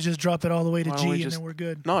 why don't we just drop it all the way to Why don't G we and just- then we're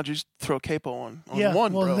good? No, just throw capo on Yeah,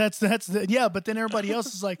 one, well bro. that's yeah, but then everybody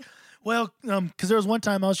else is like, well, because there was one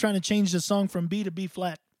time I was trying to change the song from B to B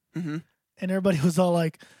flat, Mhm. and everybody was all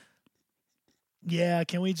like, yeah,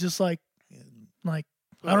 can we just like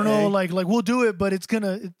I don't know, A. like we'll do it, but it's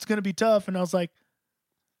gonna be tough. And I was like,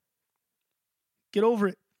 get over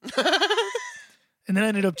it. And then I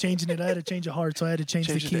ended up changing it. I had to change it hard, so I had to change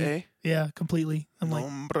Change the it key. to A. Yeah, completely. I'm like,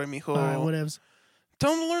 Hombre, mijo. all right, whatevs.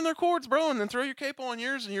 Tell them to learn their chords, bro, and then throw your capo on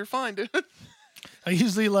yours, and you're fine, dude. I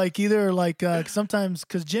usually like either like sometimes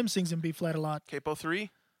because Jim sings in B flat a lot. Capo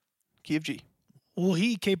 3, key of G. Well,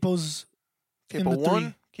 he capos in Capo the 1,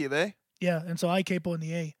 three. key of A. Yeah, and so I capo in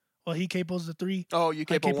the A. Well, he capos the 3. Oh, you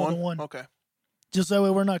capo capo the 1? 1. Okay. Just that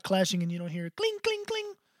way we're not clashing and you don't hear it cling cling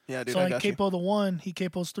cling. Yeah, dude, So I I got you. capo the 1, he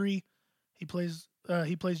capos 3. He plays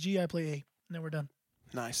G, I play A, and then we're done.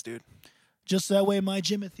 Nice, dude. Just that way my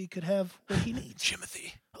Jimothy could have what he needs.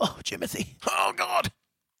 Jimothy. Oh, Jimothy. Oh, God.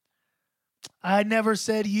 I never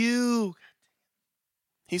said you.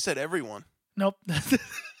 He said everyone. Nope.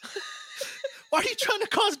 Why are you trying to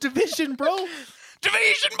cause division, bro?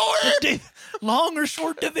 Division, boy! Long or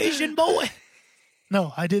short division, boy.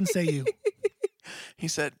 No, I didn't say you. He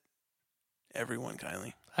said everyone,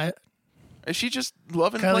 Kylie. I, Is she just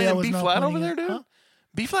loving Kylie, I playing was B not flat pointing over there, at- dude? huh?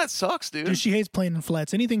 B flat sucks, dude. dude, she hates playing in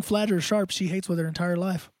flats. Anything flat or sharp, she hates with her entire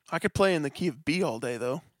life. I could play in the key of B all day,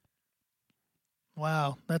 though.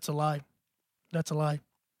 Wow, that's a lie. That's a lie.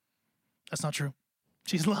 That's not true.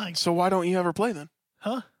 She's lying. So why don't you ever play then?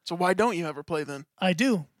 Huh? So why don't you ever play then? I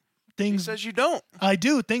do. He Things says you don't. I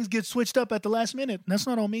do. Things get switched up at the last minute. That's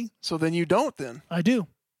not on me. So then you don't then. I do.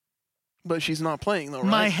 But she's not playing though, right?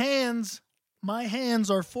 My hands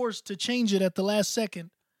are forced to change it at the last second.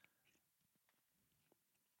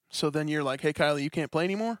 So then you're like, hey, Kylie, you can't play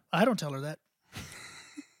anymore? I don't tell her that.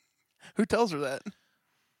 Who tells her that?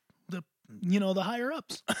 The higher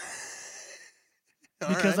ups. All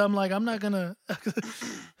Because right. I'm like, I'm not gonna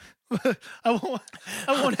I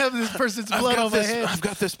won't have this person's blood on my head. I've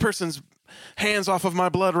got this person's hands off of my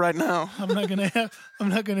blood right now. I'm not gonna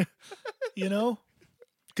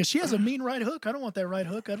because she has a mean right hook. I don't want that right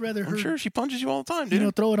hook. I'd rather her I'm sure she punches you all the time,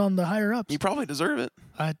 dude. throw it on the higher ups. You probably deserve it.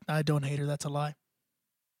 I don't hate her. That's a lie.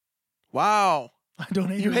 Wow. I don't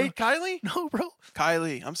hate You her. hate Kylie? No, bro.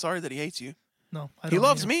 Kylie, I'm sorry that he hates you. No, I don't He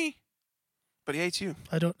loves hate her. me, but he hates you.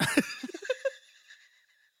 I don't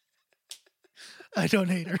I don't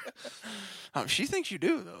hate her. She thinks you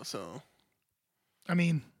do, though, so. I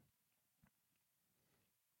mean,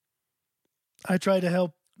 I try to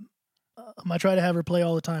help. I try to have her play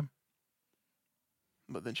all the time,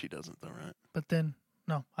 But then she doesn't, though, right? but then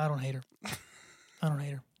no, I don't hate her. I don't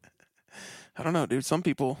hate her. I don't know, dude. Some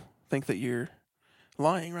people think that you're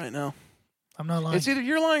lying right now. I'm not lying. It's either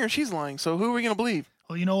you're lying or she's lying, so who are we going to believe?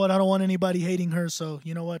 Well, you know what? I don't want anybody hating her, so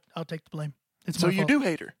you know what? I'll take the blame. It's So my you fault. do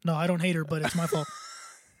hate her. No, I don't hate her, but it's my fault.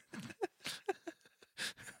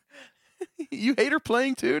 You hate her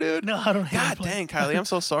playing too, dude? No, I don't hate her God playing. dang, Kylie, I'm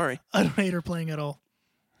so sorry. I don't hate her playing at all.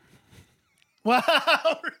 Wow.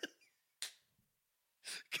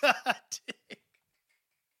 God dang.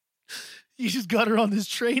 You just got her on this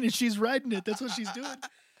train and she's riding it. That's what she's doing.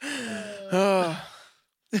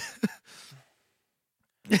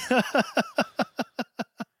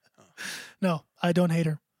 No, I don't hate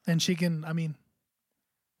her. And she can,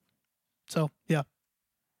 so, yeah.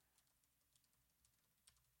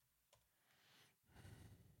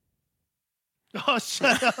 Oh,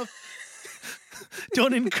 shut up.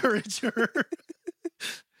 Don't encourage her.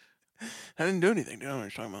 I didn't do anything, dude. I don't know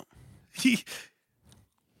what you're talking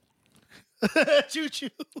about. Choo choo.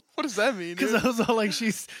 What does that mean, Because dude? I was all like,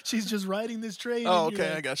 she's just riding this train. Oh, and you're okay,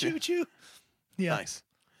 like, I got you. Choo choo. Yeah. Nice.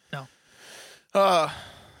 No.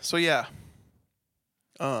 So yeah.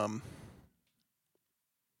 I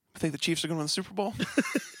think the Chiefs are going to win the Super Bowl.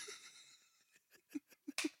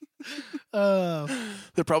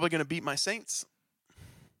 They're probably going to beat my Saints.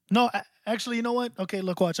 No, actually, you know what? Okay,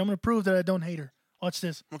 look, watch. I'm going to prove that I don't hate her. Watch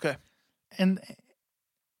this. Okay. And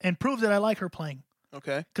prove that I like her playing.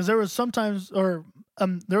 Okay. Because there was sometimes, or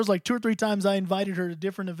there was like 2 or 3 times I invited her to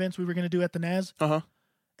different events we were going to do at the Naz. Uh-huh.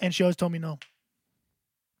 And she always told me no.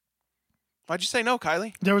 Why'd you say no,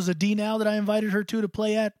 Kylie? There was a D now that I invited her to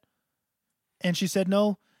play at, and she said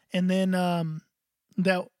no. And then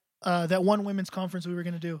that one women's conference we were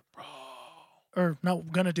going to do. Bro. Or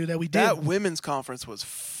not going to do, that we did. That women's conference was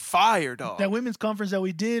fire, dog. That women's conference that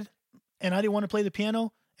we did, and I didn't want to play the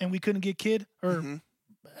piano, and we couldn't get Kid. Or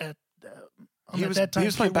at that time, he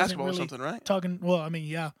was playing Kid wasn't basketball really or something, right? Talking, well, I mean,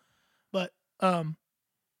 yeah. But, and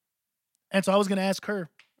so I was going to ask her,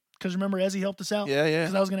 because remember Ezzy helped us out? Yeah, yeah.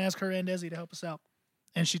 Because I was going to ask her and Ezzy to help us out.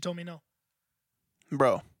 And she told me no.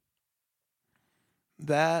 Bro,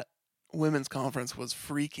 that women's conference was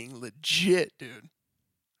freaking legit, dude.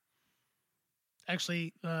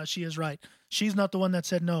 Actually, she is right. She's not the one that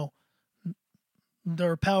said no.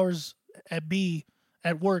 There are powers at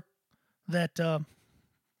work that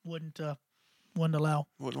wouldn't allow.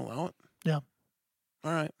 Wouldn't allow it? Yeah.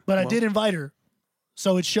 All right. But I did invite her.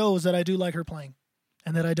 So it shows that I do like her playing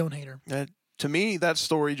and that I don't hate her. To me, that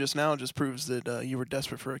story just now just proves that you were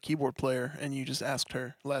desperate for a keyboard player and you just asked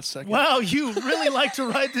her last second. Wow, you really like to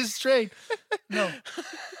ride this train. No,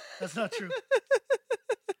 that's not true.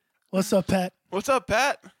 What's up, Pat? What's up,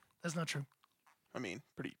 Pat? That's not true. I mean,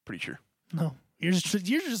 pretty sure. No, you're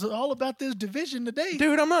just all about this division today.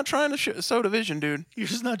 Dude, I'm not trying to sow division, dude. You're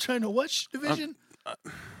just not trying to watch division?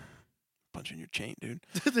 Punching your chain, dude.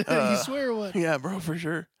 You swear or what? Yeah, bro, for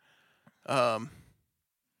sure.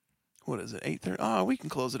 What is it, 8:30? Oh, we can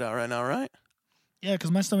close it out right now, right? Yeah,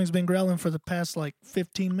 because my stomach's been growling for the past,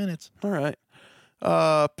 15 minutes. All right.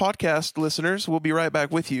 Podcast listeners, we'll be right back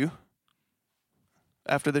with you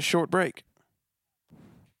after this short break.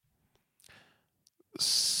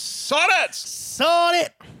 Sawnuts! Sawed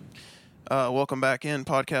it! Welcome back in,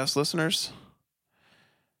 podcast listeners.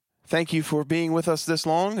 Thank you for being with us this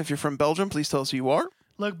long. If you're from Belgium, please tell us who you are.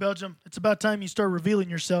 Look, Belgium, it's about time you start revealing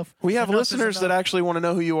yourself. We have listeners that actually want to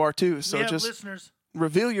know who you are, too. So just listeners.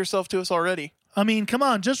 Reveal yourself to us already. I mean, come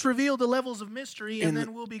on, just reveal the levels of mystery and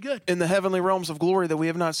then we'll be good. In the heavenly realms of glory that we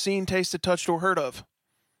have not seen, tasted, touched, or heard of.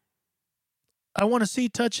 I want to see,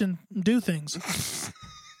 touch, and do things.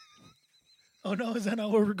 Oh, no, is that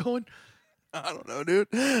not where we're going? I don't know, dude.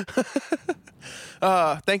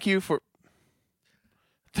 Thank you for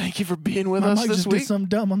being with us this week. My mic just did something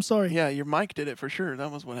dumb. I'm sorry. Yeah, your mic did it for sure.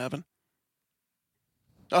 That was what happened.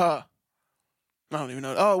 I don't even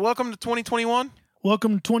know. Oh, welcome to 2021.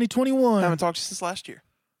 Welcome to 2021. I haven't talked to you since last year.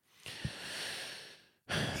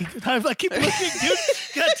 I keep looking, dude.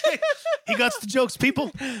 He got the jokes,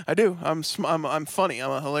 people. I do. I'm funny.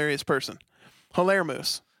 I'm a hilarious person. Hilaire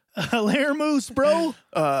Moose. Hilaire Moose, bro.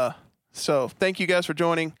 So thank you guys for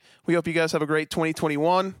joining. We hope you guys have a great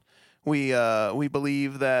 2021. We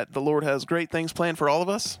believe that the Lord has great things planned for all of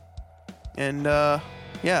us. And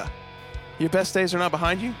yeah, your best days are not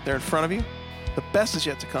behind you. They're in front of you. The best is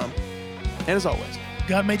yet to come. And as always,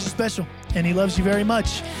 God made you special, and he loves you very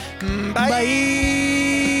much. Bye.